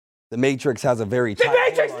 The Matrix has a very tight... The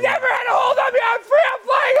Matrix never had a hold on me. I'm free. I'm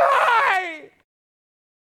flying high.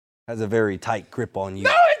 Has a very tight grip on you. No,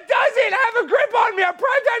 it doesn't have a grip on me. I'm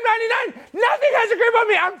Primetime 99. Nothing has a grip on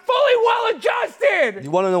me. I'm fully well adjusted.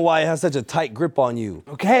 You want to know why it has such a tight grip on you?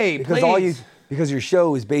 Okay, because because your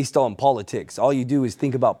show is based on politics. All you do is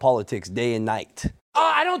think about politics day and night.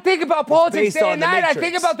 I don't think about politics day and night. I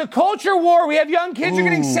think about the culture war. We have young kids who are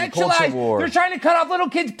getting sexualized. They're trying to cut off little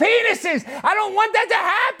kids' penises. I don't want that to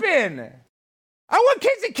happen. I want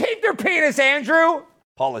kids to keep their penis, Andrew.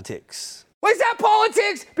 Politics. What is that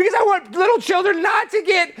politics? Because I want little children not to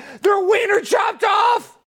get their wiener chopped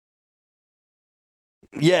off?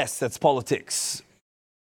 Yes, that's politics.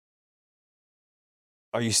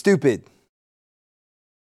 Are you stupid?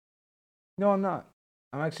 No, I'm not.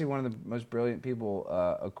 I'm actually one of the most brilliant people.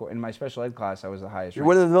 In my special ed class, I was the highest. You're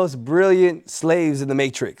one of the most brilliant slaves in the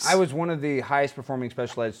Matrix. I was one of the highest performing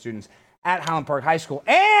special ed students at Highland Park High School.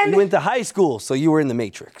 And you went to high school, so you were in the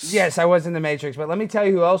Matrix. Yes, I was in the Matrix. But let me tell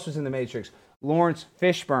you who else was in the Matrix. Lawrence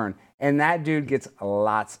Fishburne. And that dude gets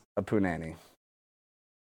lots of punani.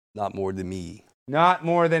 Not more than me. Not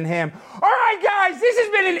more than him. All right, guys. Guys, this has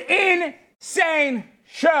been an insane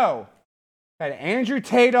show. We've had Andrew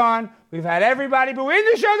Tate on. We've had everybody, but we end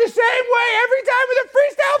the show the same way every time with a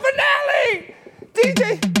freestyle finale.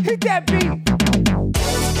 DJ, hit that beat.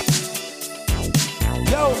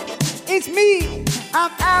 Yo, it's me.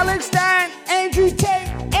 I'm Alex Stein, Andrew Tate,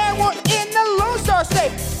 and we're in the Lone Star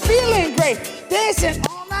State. Feeling great, dancing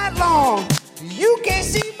all night long. You can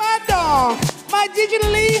see my dong, my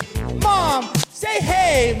digitally mom. Say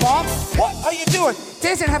hey, mom, what are you doing?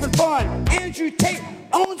 Dancing, having fun. Andrew Tate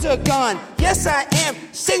owns a gun. Yes, I am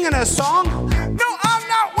singing a song. No, I'm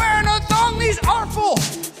not wearing a thong. These are full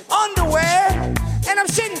underwear. And I'm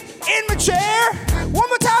sitting in my chair. One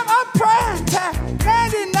more time, I'm prime time.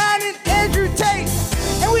 99 and Andrew Tate.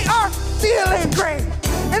 And we are feeling great.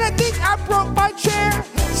 And I think I broke my chair.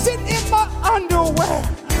 Sitting in my underwear.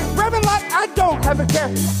 Rapping like I don't have a care.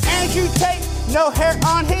 Andrew Tate, no hair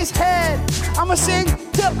on his head. I'ma sing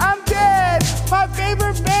till I'm dead. My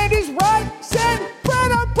favorite band is Right Said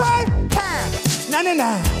Fred on prime time.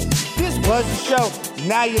 99. This was the show.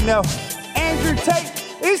 Now you know. Andrew Tate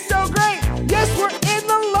is so great. Yes, we're in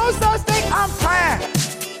the Lone Star State. I'm prime.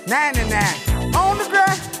 99. On the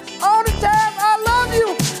ground, on the time. I love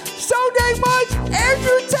you so dang much.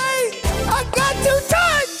 Andrew Tate, I got to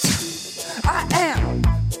touch. I am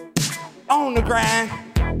on the grind.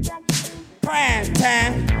 Prime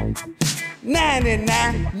time.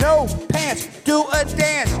 99, no pants, do a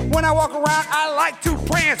dance. When I walk around, I like to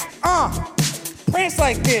prance. Prance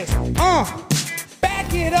like this.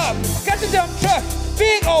 Back it up. Got the dump truck,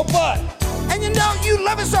 big old butt. And you know you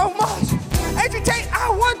love it so much. Andrew Tate, I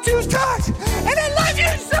want to touch. And I love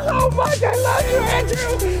you so much. I love you,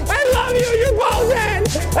 Andrew. I love you. You're well done.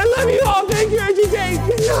 I love you all. Thank you, Andrew Tate.